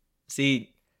 See,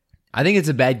 I think it's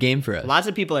a bad game for us. Lots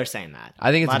of people are saying that.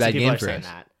 I think it's a bad game for us.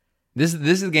 This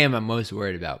is the game I'm most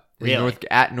worried about. Really?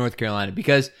 At North Carolina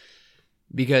because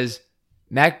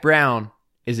Mack Brown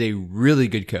is a really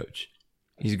good coach.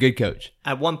 He's a good coach.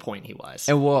 At one point he was.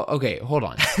 And well, okay, hold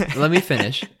on. Let me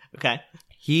finish. Okay.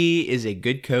 He is a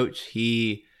good coach.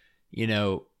 He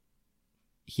knows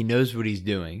what he's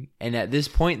doing. And at this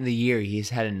point in the year, he's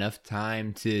had enough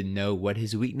time to know what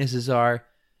his weaknesses are,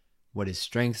 what his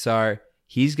strengths are.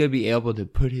 He's going to be able to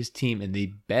put his team in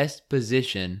the best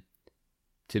position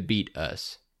to beat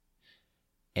us.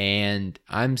 And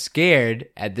I'm scared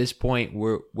at this point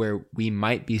where we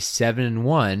might be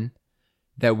 7-1,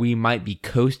 that we might be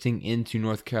coasting into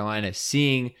North Carolina,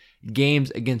 seeing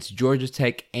games against Georgia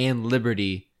Tech and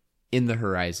Liberty in the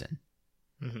horizon.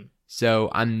 Mm-hmm. So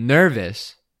I'm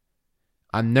nervous.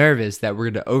 That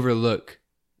we're going to overlook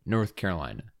North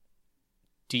Carolina.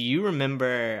 Do you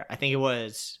remember, I think it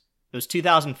was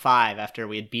 2005 after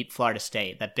we had beat Florida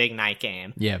State, that big night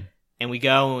game. Yeah. And we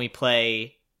go and we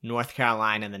play North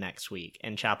Carolina the next week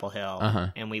in Chapel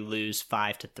Hill, and we lose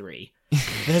 5-3.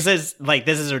 This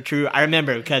is a true, I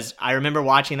remember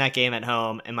watching that game at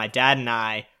home, and my dad and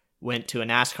I went to a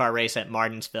NASCAR race at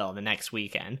Martinsville the next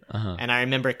weekend. And I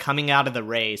remember coming out of the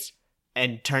race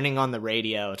and turning on the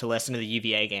radio to listen to the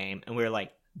UVA game, and we were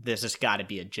like, this has got to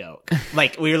be a joke.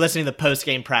 Like, we were listening to the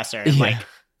post-game presser, and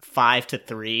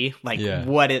 5-3,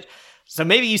 what is, so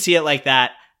maybe you see it like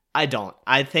that. I don't.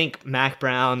 I think Mack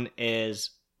Brown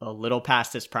is a little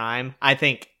past his prime. I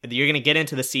think you're going to get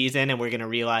into the season and we're going to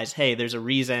realize, hey, there's a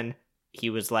reason he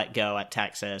was let go at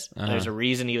Texas. There's a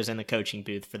reason he was in the coaching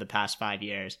booth for the past 5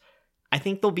 years. I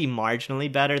think they'll be marginally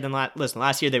better than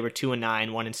last year they were 2-9,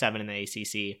 1-7 in the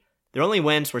ACC. Their only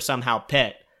wins were somehow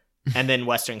Pitt and then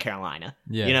Western Carolina.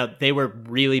 Yeah. They were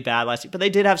really bad last year, but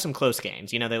they did have some close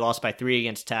games. They lost by 3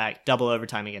 against Tech, double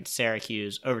overtime against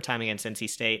Syracuse, overtime against NC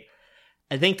State.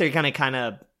 I think they're going to kind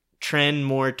of trend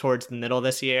more towards the middle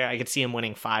this year. I could see them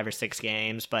winning 5 or 6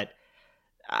 games, but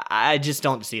I just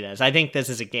don't see this. I think this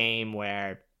is a game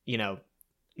where,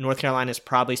 North Carolina is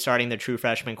probably starting their true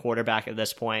freshman quarterback at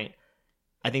this point.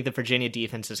 I think the Virginia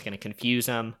defense is going to confuse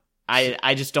them.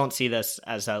 I just don't see this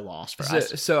as a loss for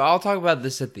us. So I'll talk about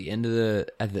this at the end of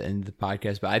the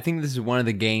podcast, but I think this is one of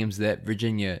the games that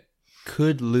Virginia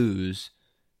could lose,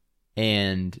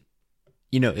 and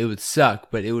it would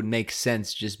suck, but it would make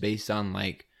sense just based on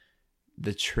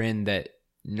the trend that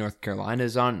North Carolina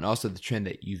is on, and also the trend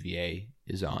that UVA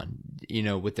is on.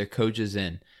 With their coaches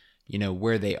and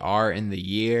where they are in the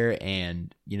year,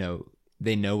 and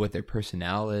they know what their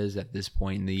personnel is at this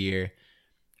point in the year.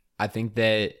 I think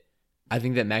that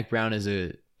Mack Brown is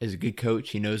a good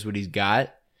coach. He knows what he's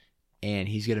got, and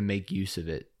he's going to make use of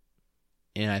it.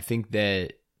 And I think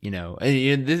that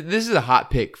this is a hot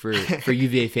pick for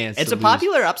UVA fans. It's to a lose.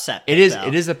 popular upset pick, It is. though.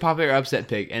 It is a popular upset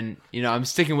pick, and I'm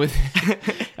sticking with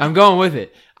it. I'm going with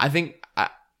it. I think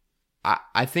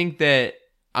that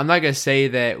I'm not gonna say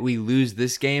that we lose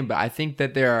this game, but I think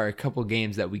that there are a couple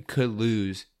games that we could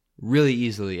lose really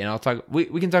easily, and I'll talk. We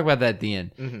can talk about that at the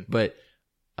end, Mm-hmm. but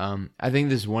I think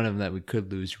this is one of them that we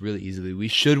could lose really easily. We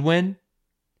should win,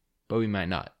 but we might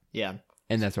not, Yeah.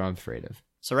 and that's what I'm afraid of.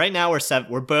 So right now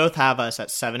we're both have us at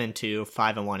 7-2,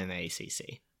 5-1 in the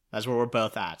ACC. That's where we're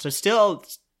both at. So still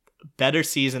better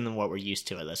season than what we're used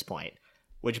to at this point,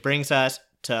 which brings us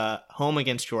to home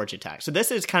against Georgia Tech. So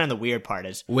this is kind of the weird part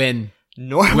is Win.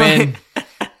 normally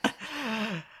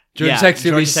Georgia Tech's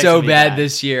gonna be so bad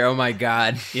this year. Oh my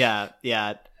god. Yeah.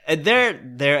 And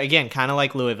they're again kind of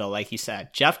like Louisville, like you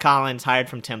said. Jeff Collins hired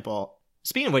from Temple.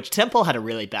 Speaking of which, Temple had a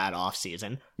really bad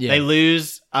offseason. Yeah. They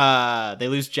lose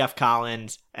Jeff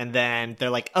Collins, and then they're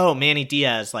like, oh, Manny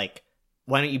Diaz, like,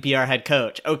 why don't you be our head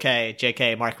coach? Okay,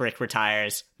 JK, Mark Richt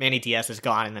retires. Manny Diaz is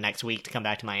gone in the next week to come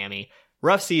back to Miami.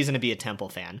 Rough season to be a Temple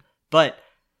fan. But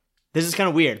this is kind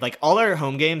of weird. Like, all our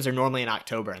home games are normally in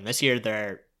October, and this year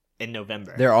they're in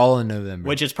November. They're all in November.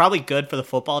 Which is probably good for the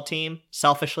football team.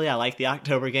 Selfishly, I like the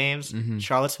October games. Mhm.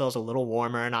 Charlottesville's a little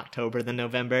warmer in October than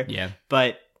November. Yeah.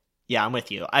 But yeah, I'm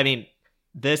with you. I mean,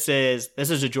 this is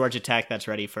a Georgia Tech that's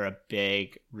ready for a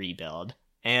big rebuild.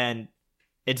 And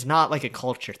it's not like a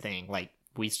culture thing like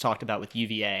we talked about with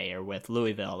UVA or with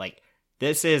Louisville. Like,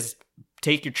 this is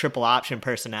take your triple option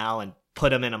personnel and put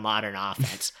them in a modern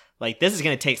offense. Like, this is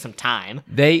going to take some time.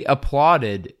 They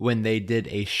applauded when they did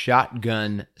a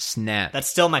shotgun snap. That's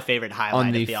still my favorite highlight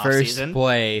on the of the first offseason.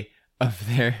 play of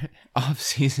their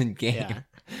offseason game, Yeah.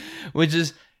 which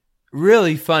is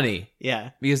really funny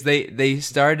Yeah. because they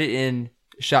started in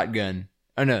shotgun.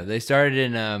 Oh no, they started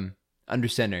in under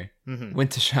center, Mhm.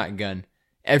 went to shotgun.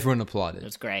 Everyone applauded, It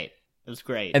was great. It was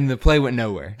great. and the play went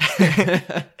nowhere.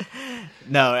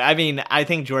 No, I mean, I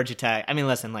think Georgia Tech, I mean,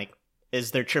 listen, like,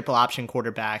 is their triple option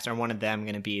quarterbacks, are one of them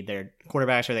going to be their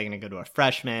quarterbacks? Are they going to go to a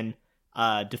freshman?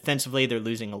 Defensively, they're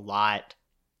losing a lot.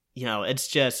 It's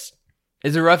just,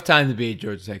 It's a rough time to be a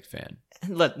Georgia Tech fan.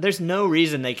 look, there's no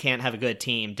reason they can't have a good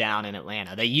team down in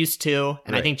Atlanta. They used to,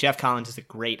 and I Right. think Jeff Collins is a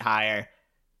great hire.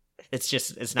 It's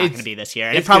not going to be this year.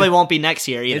 And it it's probably gonna- won't be next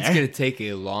year either. It's going to take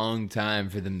a long time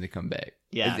for them to come back.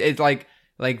 Yeah. It's like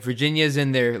Virginia's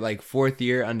in their like fourth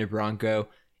year under Bronco.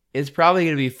 It's probably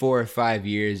going to be 4 or 5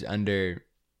 years under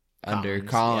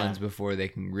Collins yeah. before they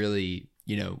can really,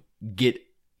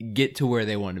 get to where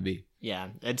they want to be. Yeah,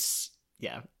 it's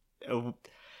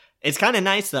kind of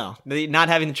nice though, not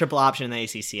having the triple option in the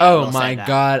ACC. I Oh will my say that.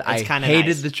 god, It's I kinda hated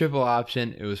nice. the triple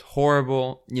option. It was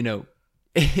horrible.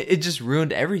 It just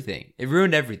ruined everything. It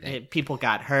ruined everything. People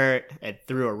got hurt. It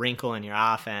threw a wrinkle in your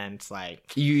offense. Like,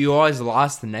 You always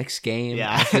lost the next game Yeah.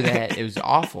 after that. It was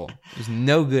awful. It was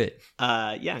no good.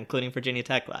 including Virginia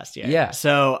Tech last year. Yeah.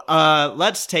 So,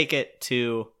 let's take it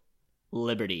to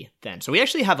Liberty then. So we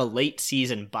actually have a late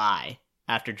season bye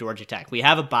after Georgia Tech. We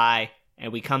have a bye,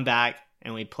 and we come back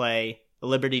and we play the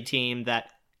Liberty team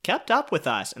that kept up with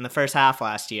us in the first half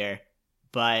last year,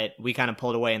 but we kind of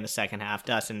pulled away in the second half.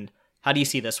 Dustin, how do you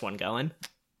see this one going?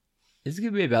 It's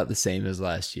going to be about the same as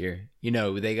last year.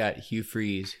 They got Hugh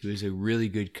Freeze, who is a really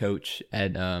good coach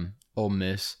at Ole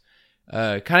Miss.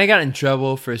 Kind of got in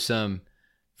trouble for some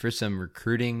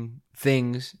recruiting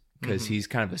things because he's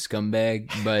kind of a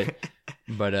scumbag.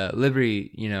 But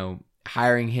Liberty,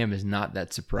 hiring him is not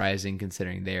that surprising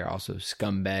considering they are also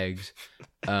scumbags.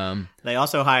 They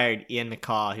also hired Ian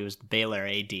McCaw, who was the Baylor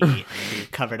AD, and who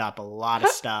covered up a lot of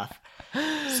stuff.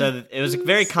 So it was a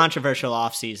very controversial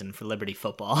offseason for Liberty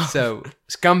football. So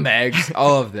scumbags,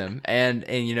 all of them, and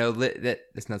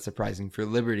that's not surprising for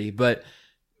Liberty, but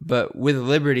with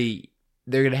Liberty,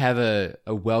 they're gonna have a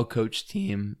well coached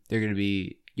team. They're gonna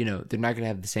be they're not gonna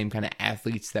have the same kind of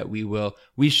athletes that we will.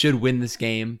 We should win this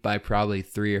game by probably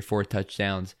 3 or 4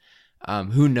 touchdowns.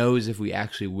 Who knows if we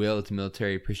actually will? It's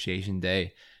Military Appreciation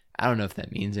Day. I don't know if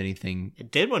that means anything.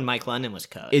 It did when Mike London was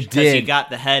coach. It 'cause did. He got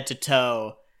the head to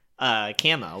toe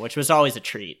camo, which was always a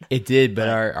treat. It did, but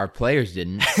our players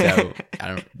didn't. So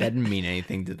that didn't mean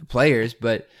anything to the players.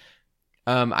 But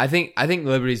I think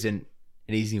Liberty's an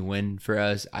easy win for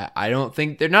us. I don't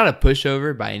think they're not a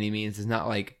pushover by any means. It's not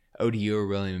like ODU or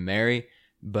William & Mary,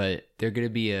 but they're going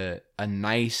to be a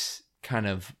nice kind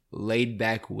of laid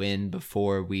back win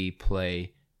before we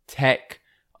play Tech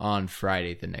on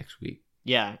Friday the next week.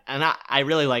 Yeah, and I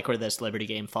really like where this Liberty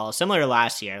game falls. Similar to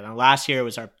last year. Now, last year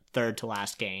was our third to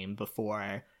last game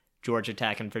before Georgia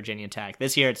Tech and Virginia Tech.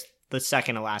 This year it's the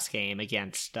second to last game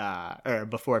against or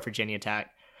before Virginia Tech.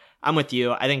 I'm with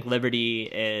you. I think Liberty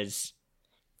is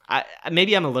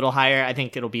maybe I'm a little higher. I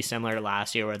think it'll be similar to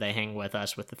last year where they hang with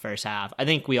us with the first half. I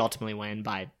think we ultimately win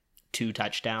by 2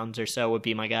 touchdowns or so would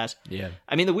be my guess. Yeah.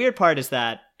 I mean, the weird part is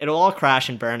that it'll all crash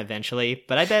and burn eventually,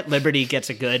 but I bet Liberty gets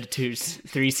a good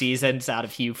 2-3 seasons out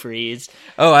of Hugh Freeze.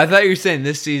 Oh, I thought you were saying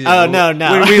this season. Oh, no.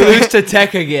 When we lose to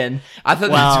Tech again. I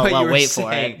thought that's what you were wait saying.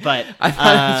 for it. But I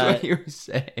thought that's what you were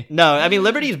saying. No, I mean,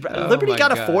 Liberty my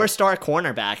got a God. 4-star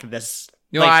cornerback this.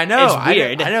 No, like, I know. It's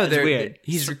weird. I know. It's weird.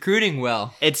 He's recruiting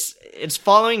well. It's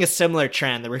following a similar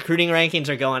trend. The recruiting rankings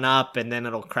are going up, and then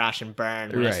it'll crash and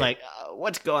burn. And It's Right. like,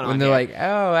 what's going on When they're here? like,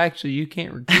 oh, actually, you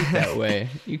can't recruit that way.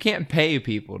 You can't pay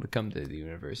people to come to the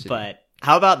university. But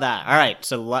how about that? All right,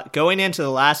 so going into the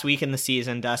last week in the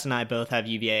season, Dustin and I both have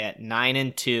UVA at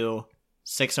 9-2,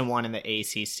 6-1 in the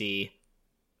ACC.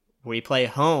 We play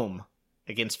home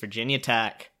against Virginia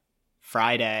Tech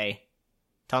Friday.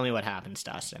 Tell me what happens,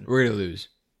 Dustin. we're going to lose.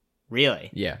 Really?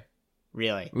 Yeah.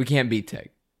 Really? We can't beat Tech.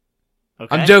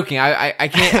 Okay. I'm joking. I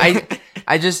can't.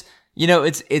 I just,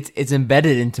 it's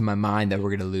embedded into my mind that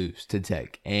we're gonna lose to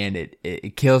Tech, and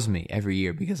it kills me every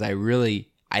year because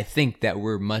I think that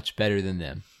we're much better than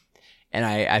them, and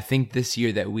I think this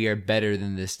year that we are better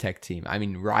than this Tech team. I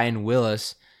mean, Ryan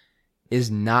Willis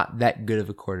is not that good of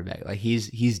a quarterback. Like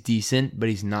he's decent, but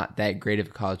he's not that great of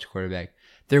a college quarterback.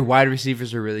 Their wide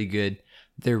receivers are really good.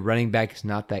 Their running back is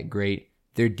not that great.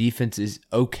 Their defense is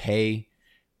okay.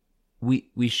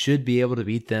 We should be able to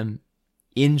beat them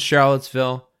in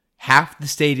Charlottesville. Half the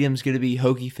stadium's going to be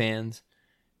Hokie fans,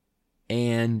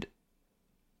 and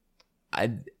I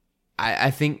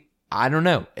think I don't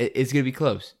know. It's going to be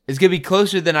close. It's going to be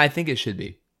closer than I think it should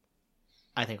be.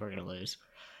 I think we're going to lose.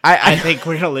 I think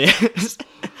we're going to lose.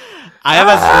 I have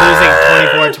us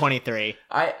losing 24-23.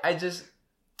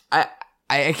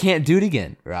 I can't do it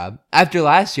again, Rob. After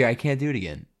last year, I can't do it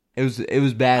again. It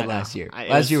was bad last year.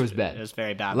 Last year was bad. It was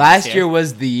very bad. Last year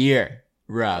was the year,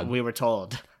 Rob. We were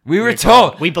told. We were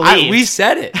told. We believed. We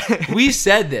said it. We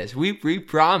said this. We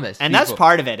promised. And that's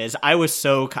part of it is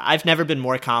I've never been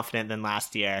more confident than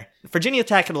last year. Virginia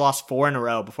Tech had lost 4 in a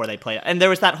row before they played. And there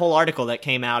was that whole article that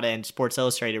came out in Sports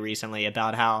Illustrated recently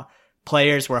about how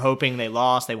players were hoping they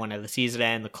lost. They wanted the season to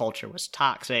end. The culture was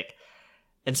toxic.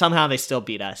 And somehow they still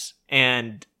beat us.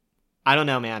 And I don't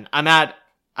know, man.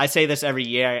 I say this every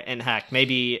year, and heck,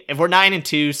 maybe if we're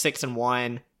 9-2,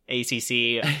 6-1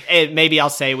 ACC, maybe I'll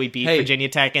say we beat Virginia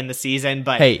Tech in the season.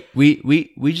 But hey,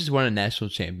 we just won a national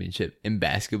championship in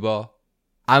basketball.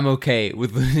 I'm okay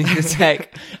with losing to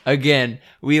Tech again.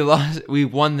 We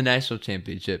won the national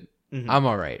championship. Mm-hmm. I'm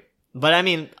all right. But I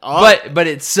mean, but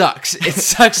it sucks. It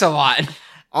sucks a lot.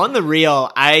 On the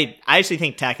real, I actually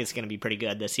think Tech is going to be pretty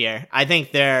good this year. I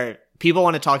think people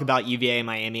want to talk about UVA and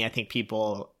Miami. I think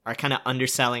people are kind of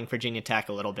underselling Virginia Tech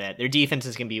a little bit. Their defense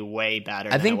is going to be way better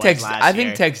than it was last year. I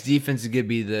think Tech's defense is going to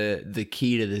be the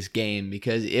key to this game,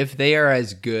 because if they are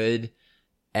as good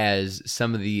as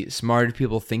some of the smarter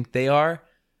people think they are,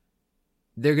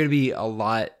 they're going to be a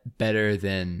lot better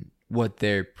than what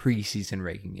their preseason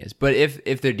ranking is. But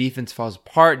if their defense falls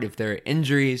apart, if there are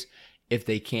injuries, if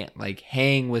they can't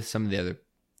hang with some of the other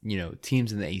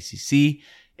teams in the ACC,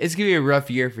 it's going to be a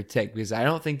rough year for Tech, because I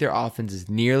don't think their offense is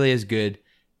nearly as good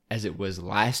as it was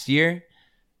last year.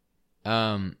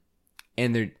 And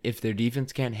if their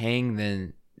defense can't hang,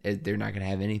 then they're not going to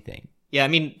have anything. Yeah, I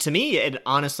mean, to me, it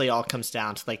honestly all comes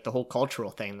down to the whole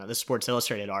cultural thing that the Sports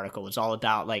Illustrated article was all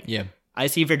about. I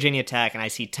see Virginia Tech, and I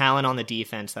see talent on the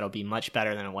defense that'll be much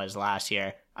better than it was last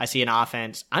year. I see an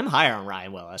offense. I'm higher on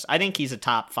Ryan Willis. I think he's a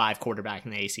top 5 quarterback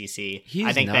in the ACC.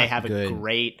 I think they have a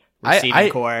great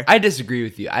receiving core. I disagree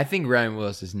with you. I think Ryan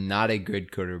Willis is not a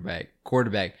good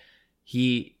quarterback.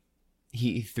 He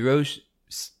throws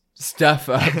stuff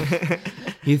up.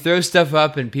 He throws stuff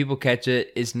up and people catch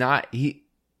it. I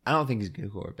don't think he's a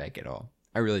good quarterback at all.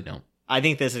 I really don't. I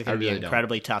think this is going to be an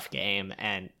incredibly tough game.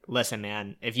 And listen,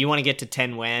 man, if you want to get to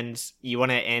 10 wins, you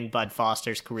want to end Bud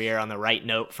Foster's career on the right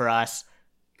note for us,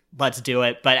 let's do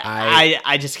it. But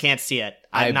I just can't see it.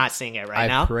 I'm not seeing it right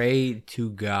now. I pray to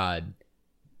God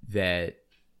that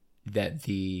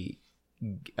the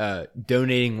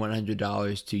donating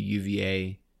 $100 to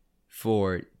UVA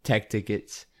for Tech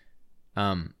tickets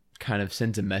kind of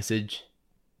sends a message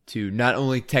to not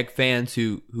only Tech fans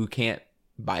who can't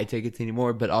buy tickets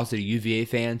anymore, but also to UVA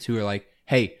fans who are like,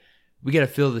 hey, we got to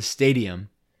fill the stadium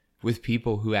with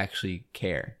people who actually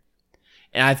care.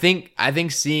 And I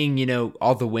think seeing,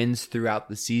 all the wins throughout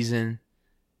the season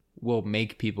will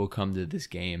make people come to this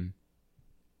game.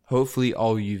 Hopefully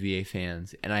all UVA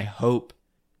fans, and I hope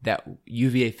that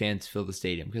UVA fans fill the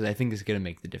stadium, because I think it's going to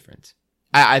make the difference.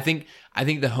 I think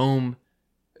the home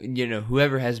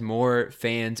whoever has more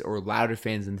fans or louder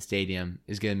fans in the stadium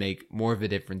is going to make more of a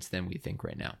difference than we think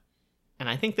right now. And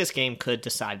I think this game could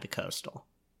decide the Coastal.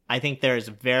 I think there is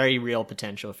very real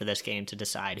potential for this game to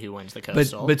decide who wins the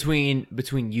Coastal. But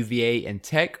between UVA and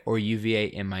Tech or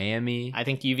UVA and Miami? I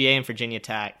think UVA and Virginia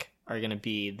Tech are going to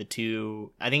be the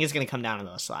two. I think it's going to come down to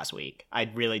this last week. I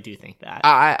really do think that.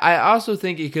 I also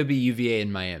think it could be UVA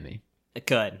and Miami. It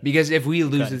could. Because if we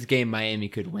lose this game, Miami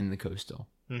could win the Coastal.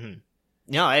 Mm-hmm.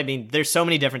 No, I mean, there's so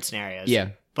many different scenarios. Yeah.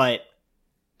 But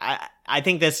I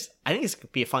think it's going to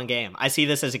be a fun game. I see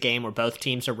this as a game where both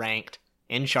teams are ranked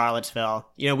in Charlottesville.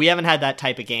 We haven't had that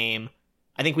type of game.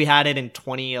 I think we had it in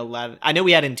 2011. I know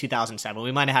we had it in 2007.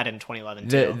 We might have had it in 2011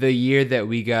 too. The year that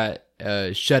we got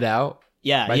shut out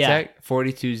by Tech,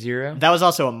 42-0. That was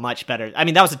also a much better. I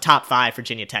mean, that was a top 5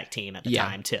 Virginia Tech team at the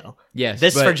time too. Yes,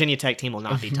 this Virginia Tech team will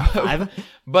not be top 5.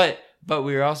 But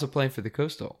we were also playing for the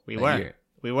Coastal. We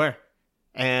were,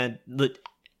 and look,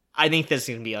 I think this is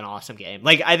going to be an awesome game.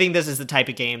 Like, I think this is the type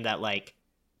of game that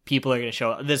people are going to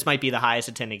show. This might be the highest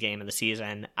attended game of the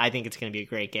season. I think it's going to be a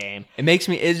great game. It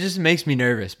just makes me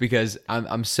nervous because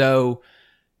I'm so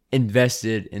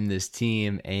invested in this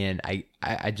team, and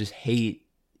I just hate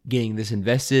getting this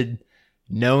invested,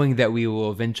 knowing that we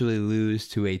will eventually lose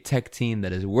to a Tech team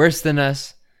that is worse than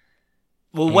us.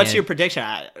 Well, what's your prediction?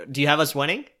 Do you have us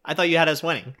winning? I thought you had us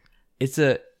winning. It's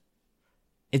a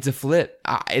flip.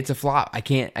 It's a flop. I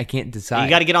can't decide. You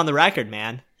got to get on the record,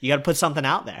 man. You got to put something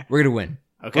out there. We're gonna win.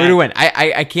 Okay. We're gonna win.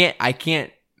 I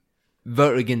can't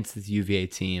vote against this UVA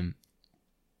team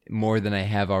more than I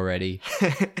have already.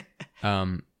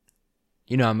 I'm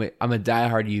a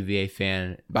diehard UVA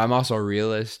fan, but I'm also a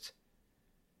realist.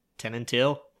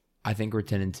 10-2. I think we're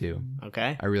 10-2.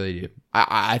 Okay. I really do.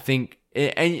 I think,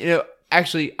 and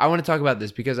actually, I want to talk about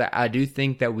this because I do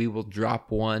think that we will drop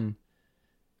one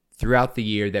throughout the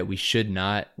year that we should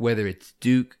not, whether it's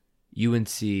Duke,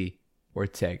 UNC, or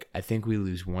Tech. I think we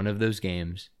lose one of those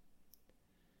games.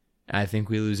 And I think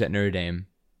we lose at Notre Dame.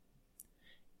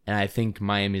 And I think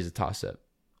Miami is a toss-up.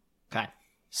 Okay.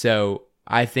 So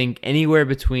I think anywhere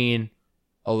between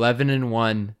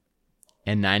 11-1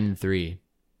 and 9-3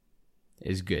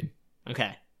 is good.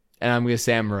 Okay. And I'm gonna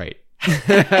say I'm right.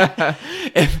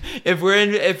 if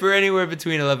we're anywhere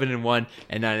between 11-1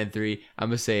 and 9-3, I'm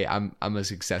gonna say I'm a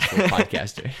successful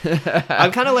podcaster.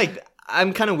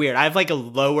 I'm kind of weird. I have a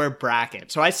lower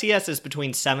bracket, so I see us as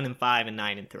between 7-5 and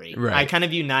 9-3. Right. I kind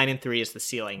of view 9-3 as the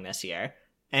ceiling this year,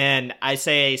 and I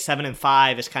say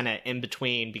 7-5 is kind of in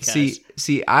between because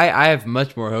I have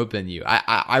much more hope than you.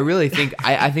 I really think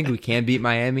I think we can beat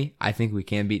Miami. I think we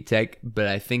can beat Tech, but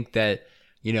I think that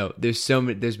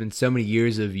there's been so many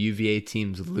years of UVA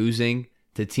teams losing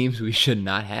to teams we should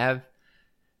not have,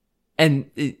 and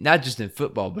not just in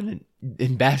football, but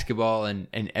in basketball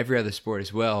and every other sport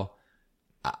as well.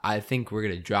 I think we're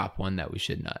gonna drop one that we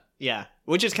should not. Yeah,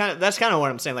 that's kind of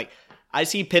what I'm saying. I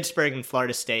see Pittsburgh and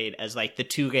Florida State as the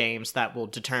two games that will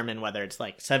determine whether it's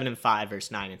 7-5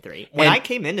 versus 9-3. When I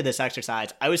came into this exercise,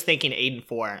 I was thinking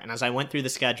 8-4, and as I went through the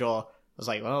schedule, I was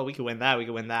like, well, we could win that, we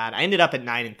could win that. I ended up at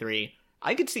 9-3.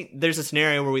 I could see there's a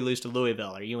scenario where we lose to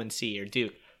Louisville or UNC or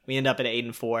Duke. We end up at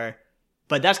 8-4.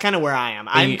 But that's kind of where I am.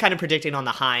 I'm kind of predicting on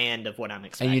the high end of what I'm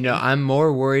expecting. And I'm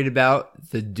more worried about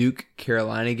the Duke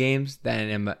Carolina games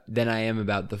than I am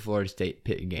about the Florida State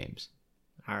Pitt games.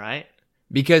 All right.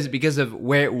 Because of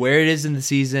where it is in the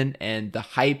season and the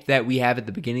hype that we have at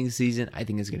the beginning of the season, I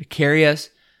think is going to carry us.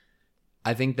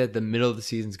 I think that the middle of the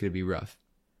season is going to be rough.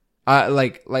 Not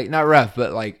rough,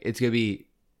 but it's going to be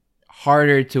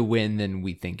harder to win than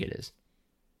we think it is.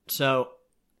 So,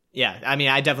 yeah, I mean,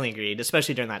 I definitely agreed,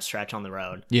 especially during that stretch on the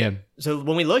road. Yeah. So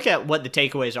when we look at what the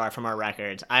takeaways are from our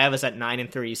records, I have us at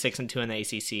 9-3, 6-2 in the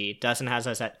ACC. Dustin has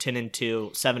us at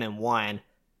 10-2, 7-1.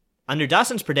 Under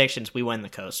Dustin's predictions, we win the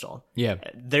Coastal. Yeah.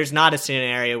 There's not a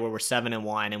scenario where we're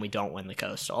 7-1 and we don't win the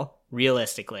Coastal.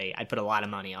 Realistically, I'd put a lot of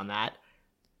money on that.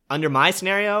 Under my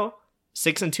scenario,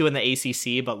 6-2 in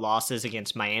the ACC, but losses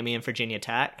against Miami and Virginia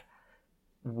Tech.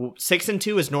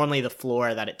 6-2 is normally the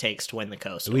floor that it takes to win the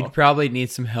Coastal. We'd probably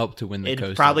need some help to win the Coastal.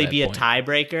 It'd probably be a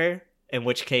tiebreaker, in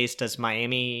which case does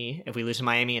Miami, if we lose to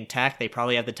Miami and Tech, they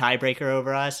probably have the tiebreaker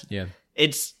over us. Yeah.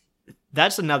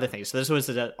 That's another thing. So this was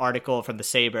an article from the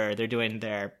Saber. They're doing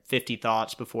their 50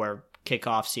 thoughts before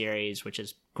kickoff series, which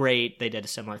is great. They did a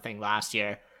similar thing last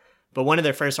year. But one of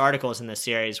their first articles in this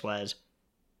series was,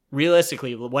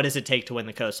 realistically, what does it take to win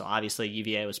the Coastal? Obviously,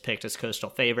 UVA was picked as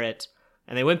Coastal favorites.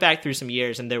 And they went back through some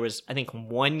years, and there was, I think,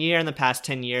 1 year in the past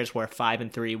 10 years where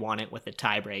 5-3 won it with a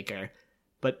tiebreaker.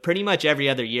 But pretty much every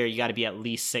other year, you got to be at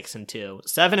least 6-2.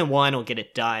 7-1 will get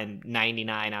it done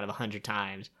 99 out of 100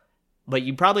 times. but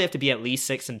you probably have to be at least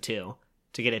 6-2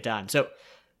 to get it done. So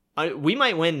we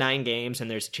might win 9 games,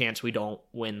 and there's a chance we don't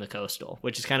win the Coastal,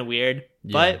 which is kind of weird.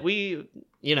 Yeah. But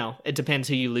it depends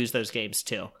who you lose those games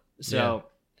to. So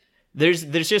there's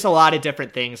just a lot of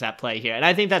different things at play here. And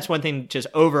I think that's one thing just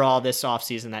overall this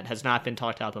offseason that has not been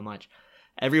talked about much.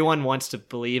 Everyone wants to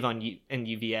believe in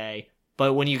UVA,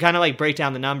 but when you kind of like break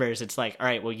down the numbers, it's like, all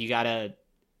right, well, you got to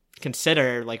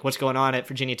consider like what's going on at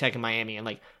Virginia Tech and Miami, and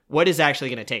like what is actually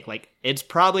going to take. Like it's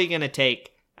probably going to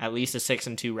take at least a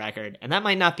 6-2 record, and that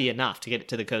might not be enough to get it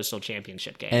to the Coastal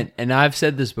Championship game. And I've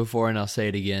said this before, and I'll say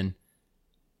it again.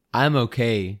 I'm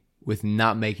okay with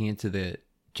not making it to the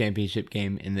championship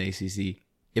game in the ACC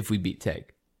if we beat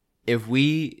Tech. If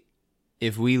we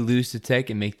lose to Tech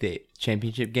and make the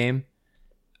championship game,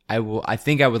 I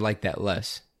think I would like that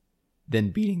less than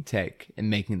beating Tech and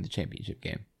making the championship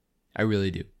game. I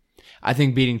really do. I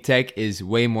think beating Tech is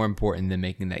way more important than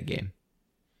making that game.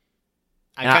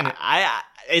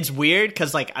 It's weird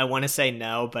because like I want to say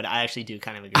no, but I actually do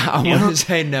kind of agree. I want to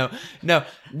say no,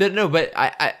 but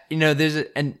I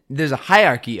there's a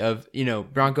hierarchy of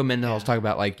Bronco Mendenhall's talk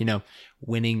about like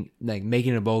winning, like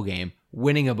making a bowl game,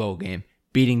 winning a bowl game,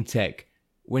 beating Tech,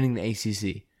 winning the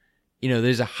ACC.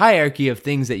 There's a hierarchy of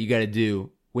things that you got to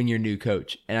do when you're a new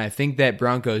coach, and I think that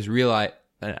Broncos realize.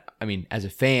 As a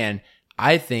fan,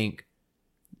 I think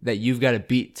that you've got to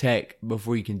beat Tech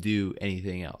before you can do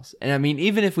anything else. And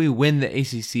even if we win the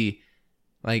ACC,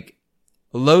 like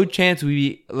low chance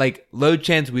we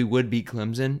would beat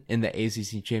Clemson in the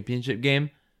ACC championship game.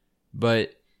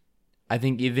 But I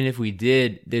think even if we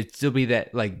did, there'd still be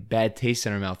that like bad taste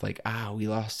in our mouth. Like, we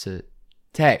lost to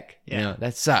Tech. Yeah.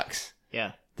 That sucks.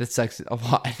 Yeah. That sucks a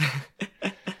lot.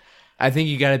 I think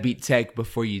you got to beat Tech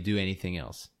before you do anything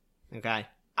else. Okay.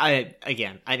 I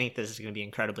think this is going to be an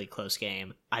incredibly close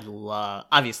game.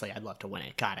 Obviously, I'd love to win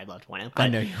it. God, I'd love to win it. But I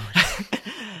know you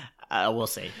would. We'll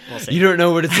see. You don't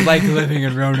know what it's like living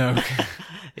in Roanoke.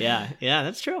 Yeah,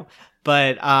 that's true.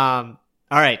 But, all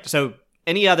right. So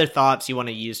any other thoughts you want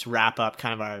to use to wrap up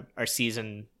kind of our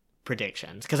season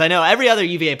predictions? Because I know every other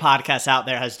UVA podcast out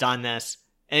there has done this.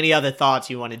 Any other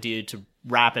thoughts you want to do to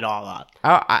wrap it all up?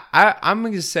 I'm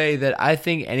going to say that I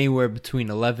think anywhere between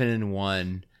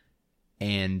 11-1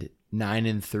 and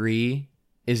 9-3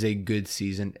 is a good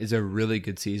season. Is a really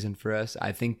good season for us.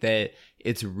 I think that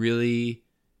it's really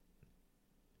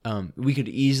we could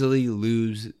easily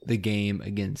lose the game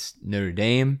against Notre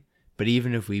Dame, but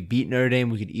even if we beat Notre Dame,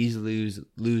 we could easily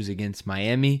lose against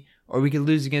Miami, or we could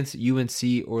lose against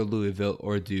UNC or Louisville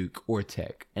or Duke or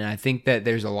Tech. And I think that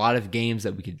there's a lot of games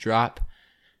that we could drop,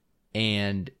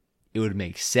 and it would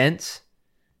make sense.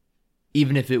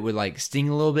 Even if it would like sting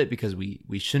a little bit because we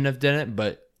shouldn't have done it,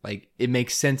 but like it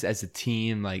makes sense as a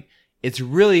team. Like it's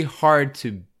really hard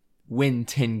to win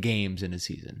 10 games in a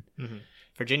season. Mm-hmm.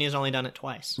 Virginia's only done it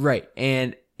twice, right?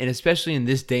 And especially in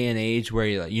this day and age where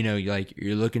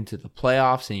you're looking to the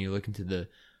playoffs and you're looking to the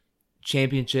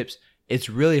championships, it's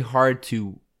really hard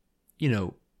to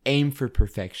aim for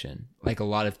perfection. Like a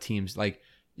lot of teams, like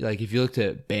if you looked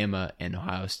at Bama and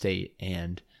Ohio State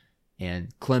and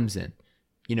Clemson.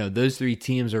 Those 3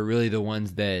 teams are really the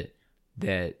ones that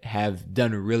have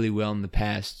done really well in the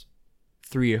past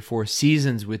 3 or 4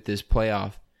 seasons with this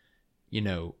playoff,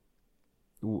 with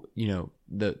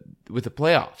the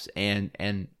playoffs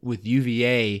and with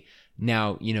UVA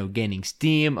now, gaining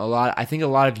steam. I think a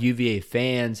lot of UVA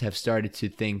fans have started to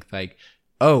think like,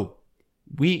 oh,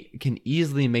 we can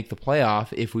easily make the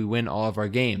playoff if we win all of our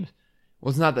games. Well,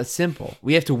 it's not that simple.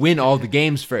 We have to win all the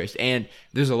games first, and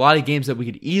there's a lot of games that we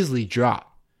could easily drop.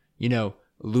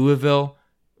 Louisville,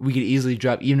 we could easily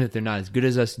drop even if they're not as good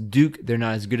as us. Duke, they're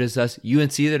not as good as us.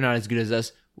 UNC, they're not as good as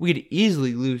us. We could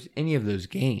easily lose any of those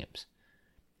games.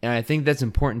 And I think that's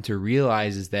important to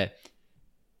realize is that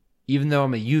even though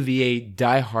I'm a UVA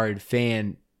diehard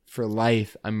fan for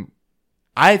life,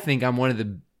 I think I'm one of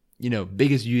the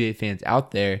biggest UVA fans out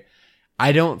there.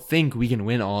 I don't think we can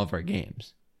win all of our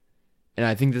games. And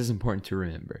I think this is important to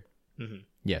remember. Mm-hmm.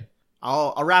 Yeah.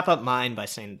 I'll wrap up mine by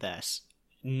saying this.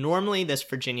 Normally, this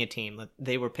Virginia team,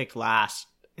 they were picked last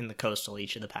in the Coastal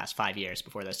each of the past 5 years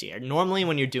before this year. Normally,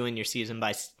 when you're doing your season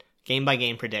by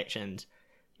game predictions,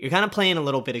 you're kind of playing a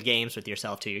little bit of games with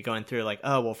yourself, too. You're going through like,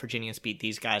 oh, well, Virginia's beat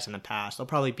these guys in the past. They'll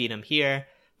probably beat them here,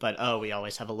 but, oh, we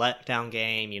always have a letdown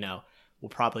game. We'll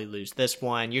probably lose this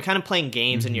one. You're kind of playing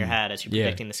games in your head as you're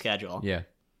predicting the schedule. Yeah.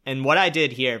 And what I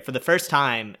did here, for the first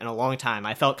time in a long time,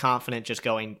 I felt confident just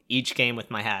going each game with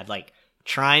my head, like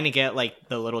trying to get like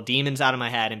the little demons out of my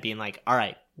head and being like, all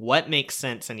right, what makes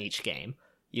sense in each game?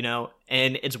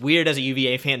 And it's weird as a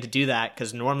UVA fan to do that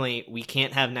because normally we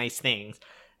can't have nice things.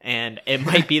 and it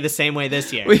might be the same way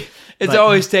this year. It's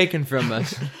always taken from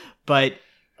us. But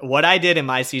what I did in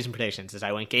my season predictions is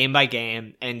I went game by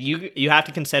game, and you have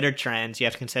to consider trends. You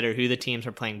have to consider who the teams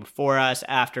are playing before us,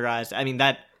 after us. I mean,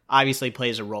 that obviously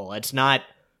plays a role. It's not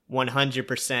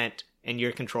 100% in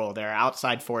your control. There are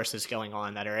outside forces going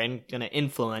on that are going to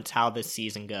influence how this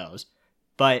season goes.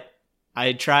 But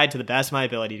I tried to the best of my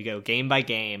ability to go game by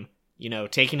game,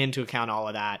 taking into account all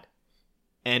of that.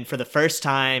 And for the first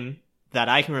time that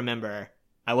I can remember,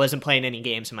 I wasn't playing any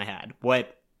games in my head.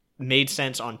 What made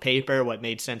sense on paper, what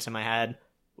made sense in my head,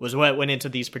 was what went into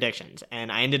these predictions.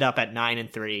 And I ended up at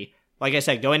 9-3. Like I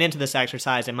said, going into this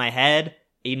exercise, in my head,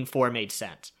 8-4 made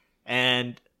sense.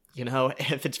 And,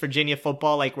 if it's Virginia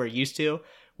football like we're used to,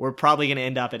 we're probably going to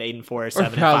end up at 8-4 or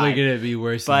 7-5. We're probably going to be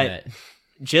worse than that.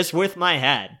 Just with my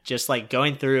head, just like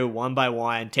going through one by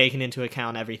one, taking into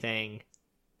account everything,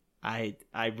 I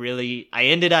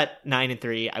ended at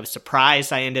 9-3. I was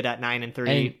surprised I ended at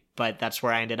 9-3, but that's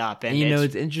where I ended up. And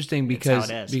it's interesting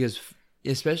because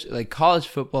especially like college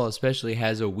football especially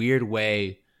has a weird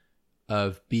way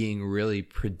of being really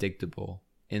predictable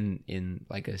in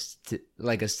like a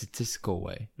statistical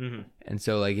way. Mm-hmm. And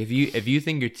so like if you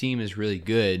think your team is really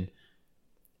good,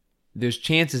 there's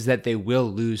chances that they will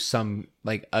lose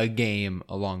a game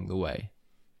along the way.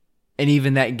 And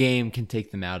even that game can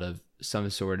take them out of some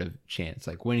sort of chance,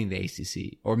 like winning the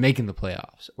ACC or making the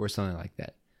playoffs or something like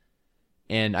that.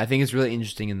 And I think it's really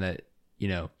interesting in that,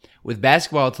 with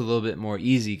basketball, it's a little bit more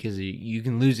easy because you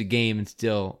can lose a game and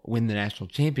still win the national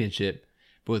championship.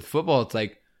 But with football, it's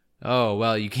like, oh,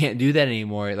 well, you can't do that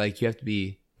anymore. Like, you have to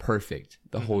be perfect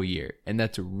the whole year. And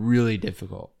that's really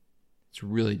difficult. It's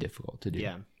really difficult to do.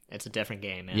 Yeah, it's a different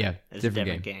game, man. Yeah, it's a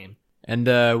different game. And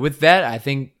with that, I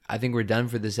think we're done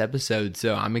for this episode.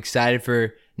 So I'm excited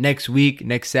for next week,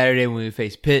 next Saturday when we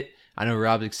face Pitt. I know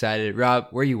Rob's excited. Rob,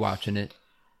 where are you watching it?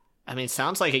 I mean, it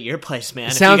sounds like at your place, man.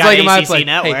 It sounds like at my place.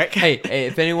 Network. Hey,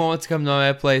 if anyone wants to come to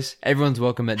my place, everyone's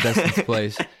welcome at Dustin's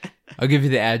place. I'll give you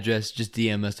the address. Just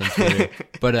DM us on Twitter.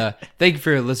 But thank you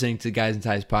for listening to Guys and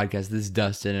Ties podcast. This is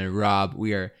Dustin and Rob.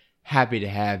 We are happy to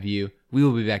have you. We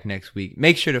will be back next week.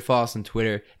 Make sure to follow us on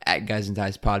Twitter at Guys and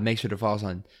Ties Pod. Make sure to follow us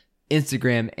on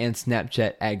Instagram and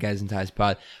Snapchat at Guys and Ties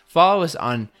Pod. Follow us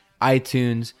on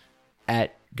iTunes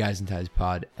at Guys and Ties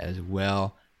Pod as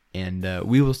well. And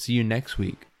we will see you next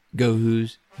week. Go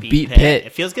Hoos. Beat Pitt.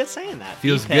 It feels good saying that.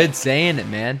 Feels good saying it,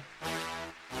 man.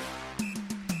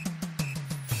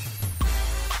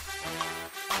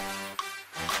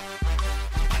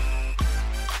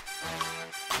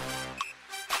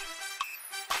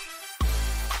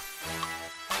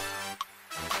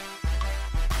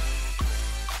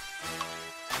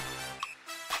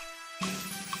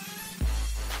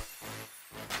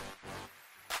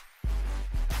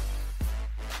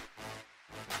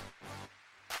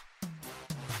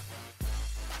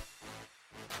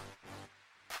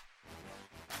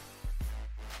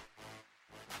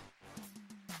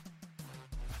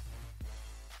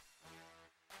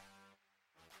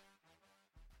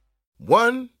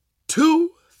 One,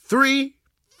 two, three,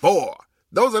 four.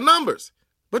 Those are numbers.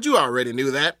 But you already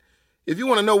knew that. If you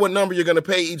want to know what number you're going to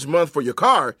pay each month for your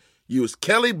car, use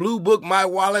Kelley Blue Book My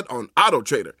Wallet on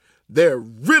AutoTrader. They're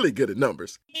really good at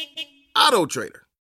numbers. AutoTrader.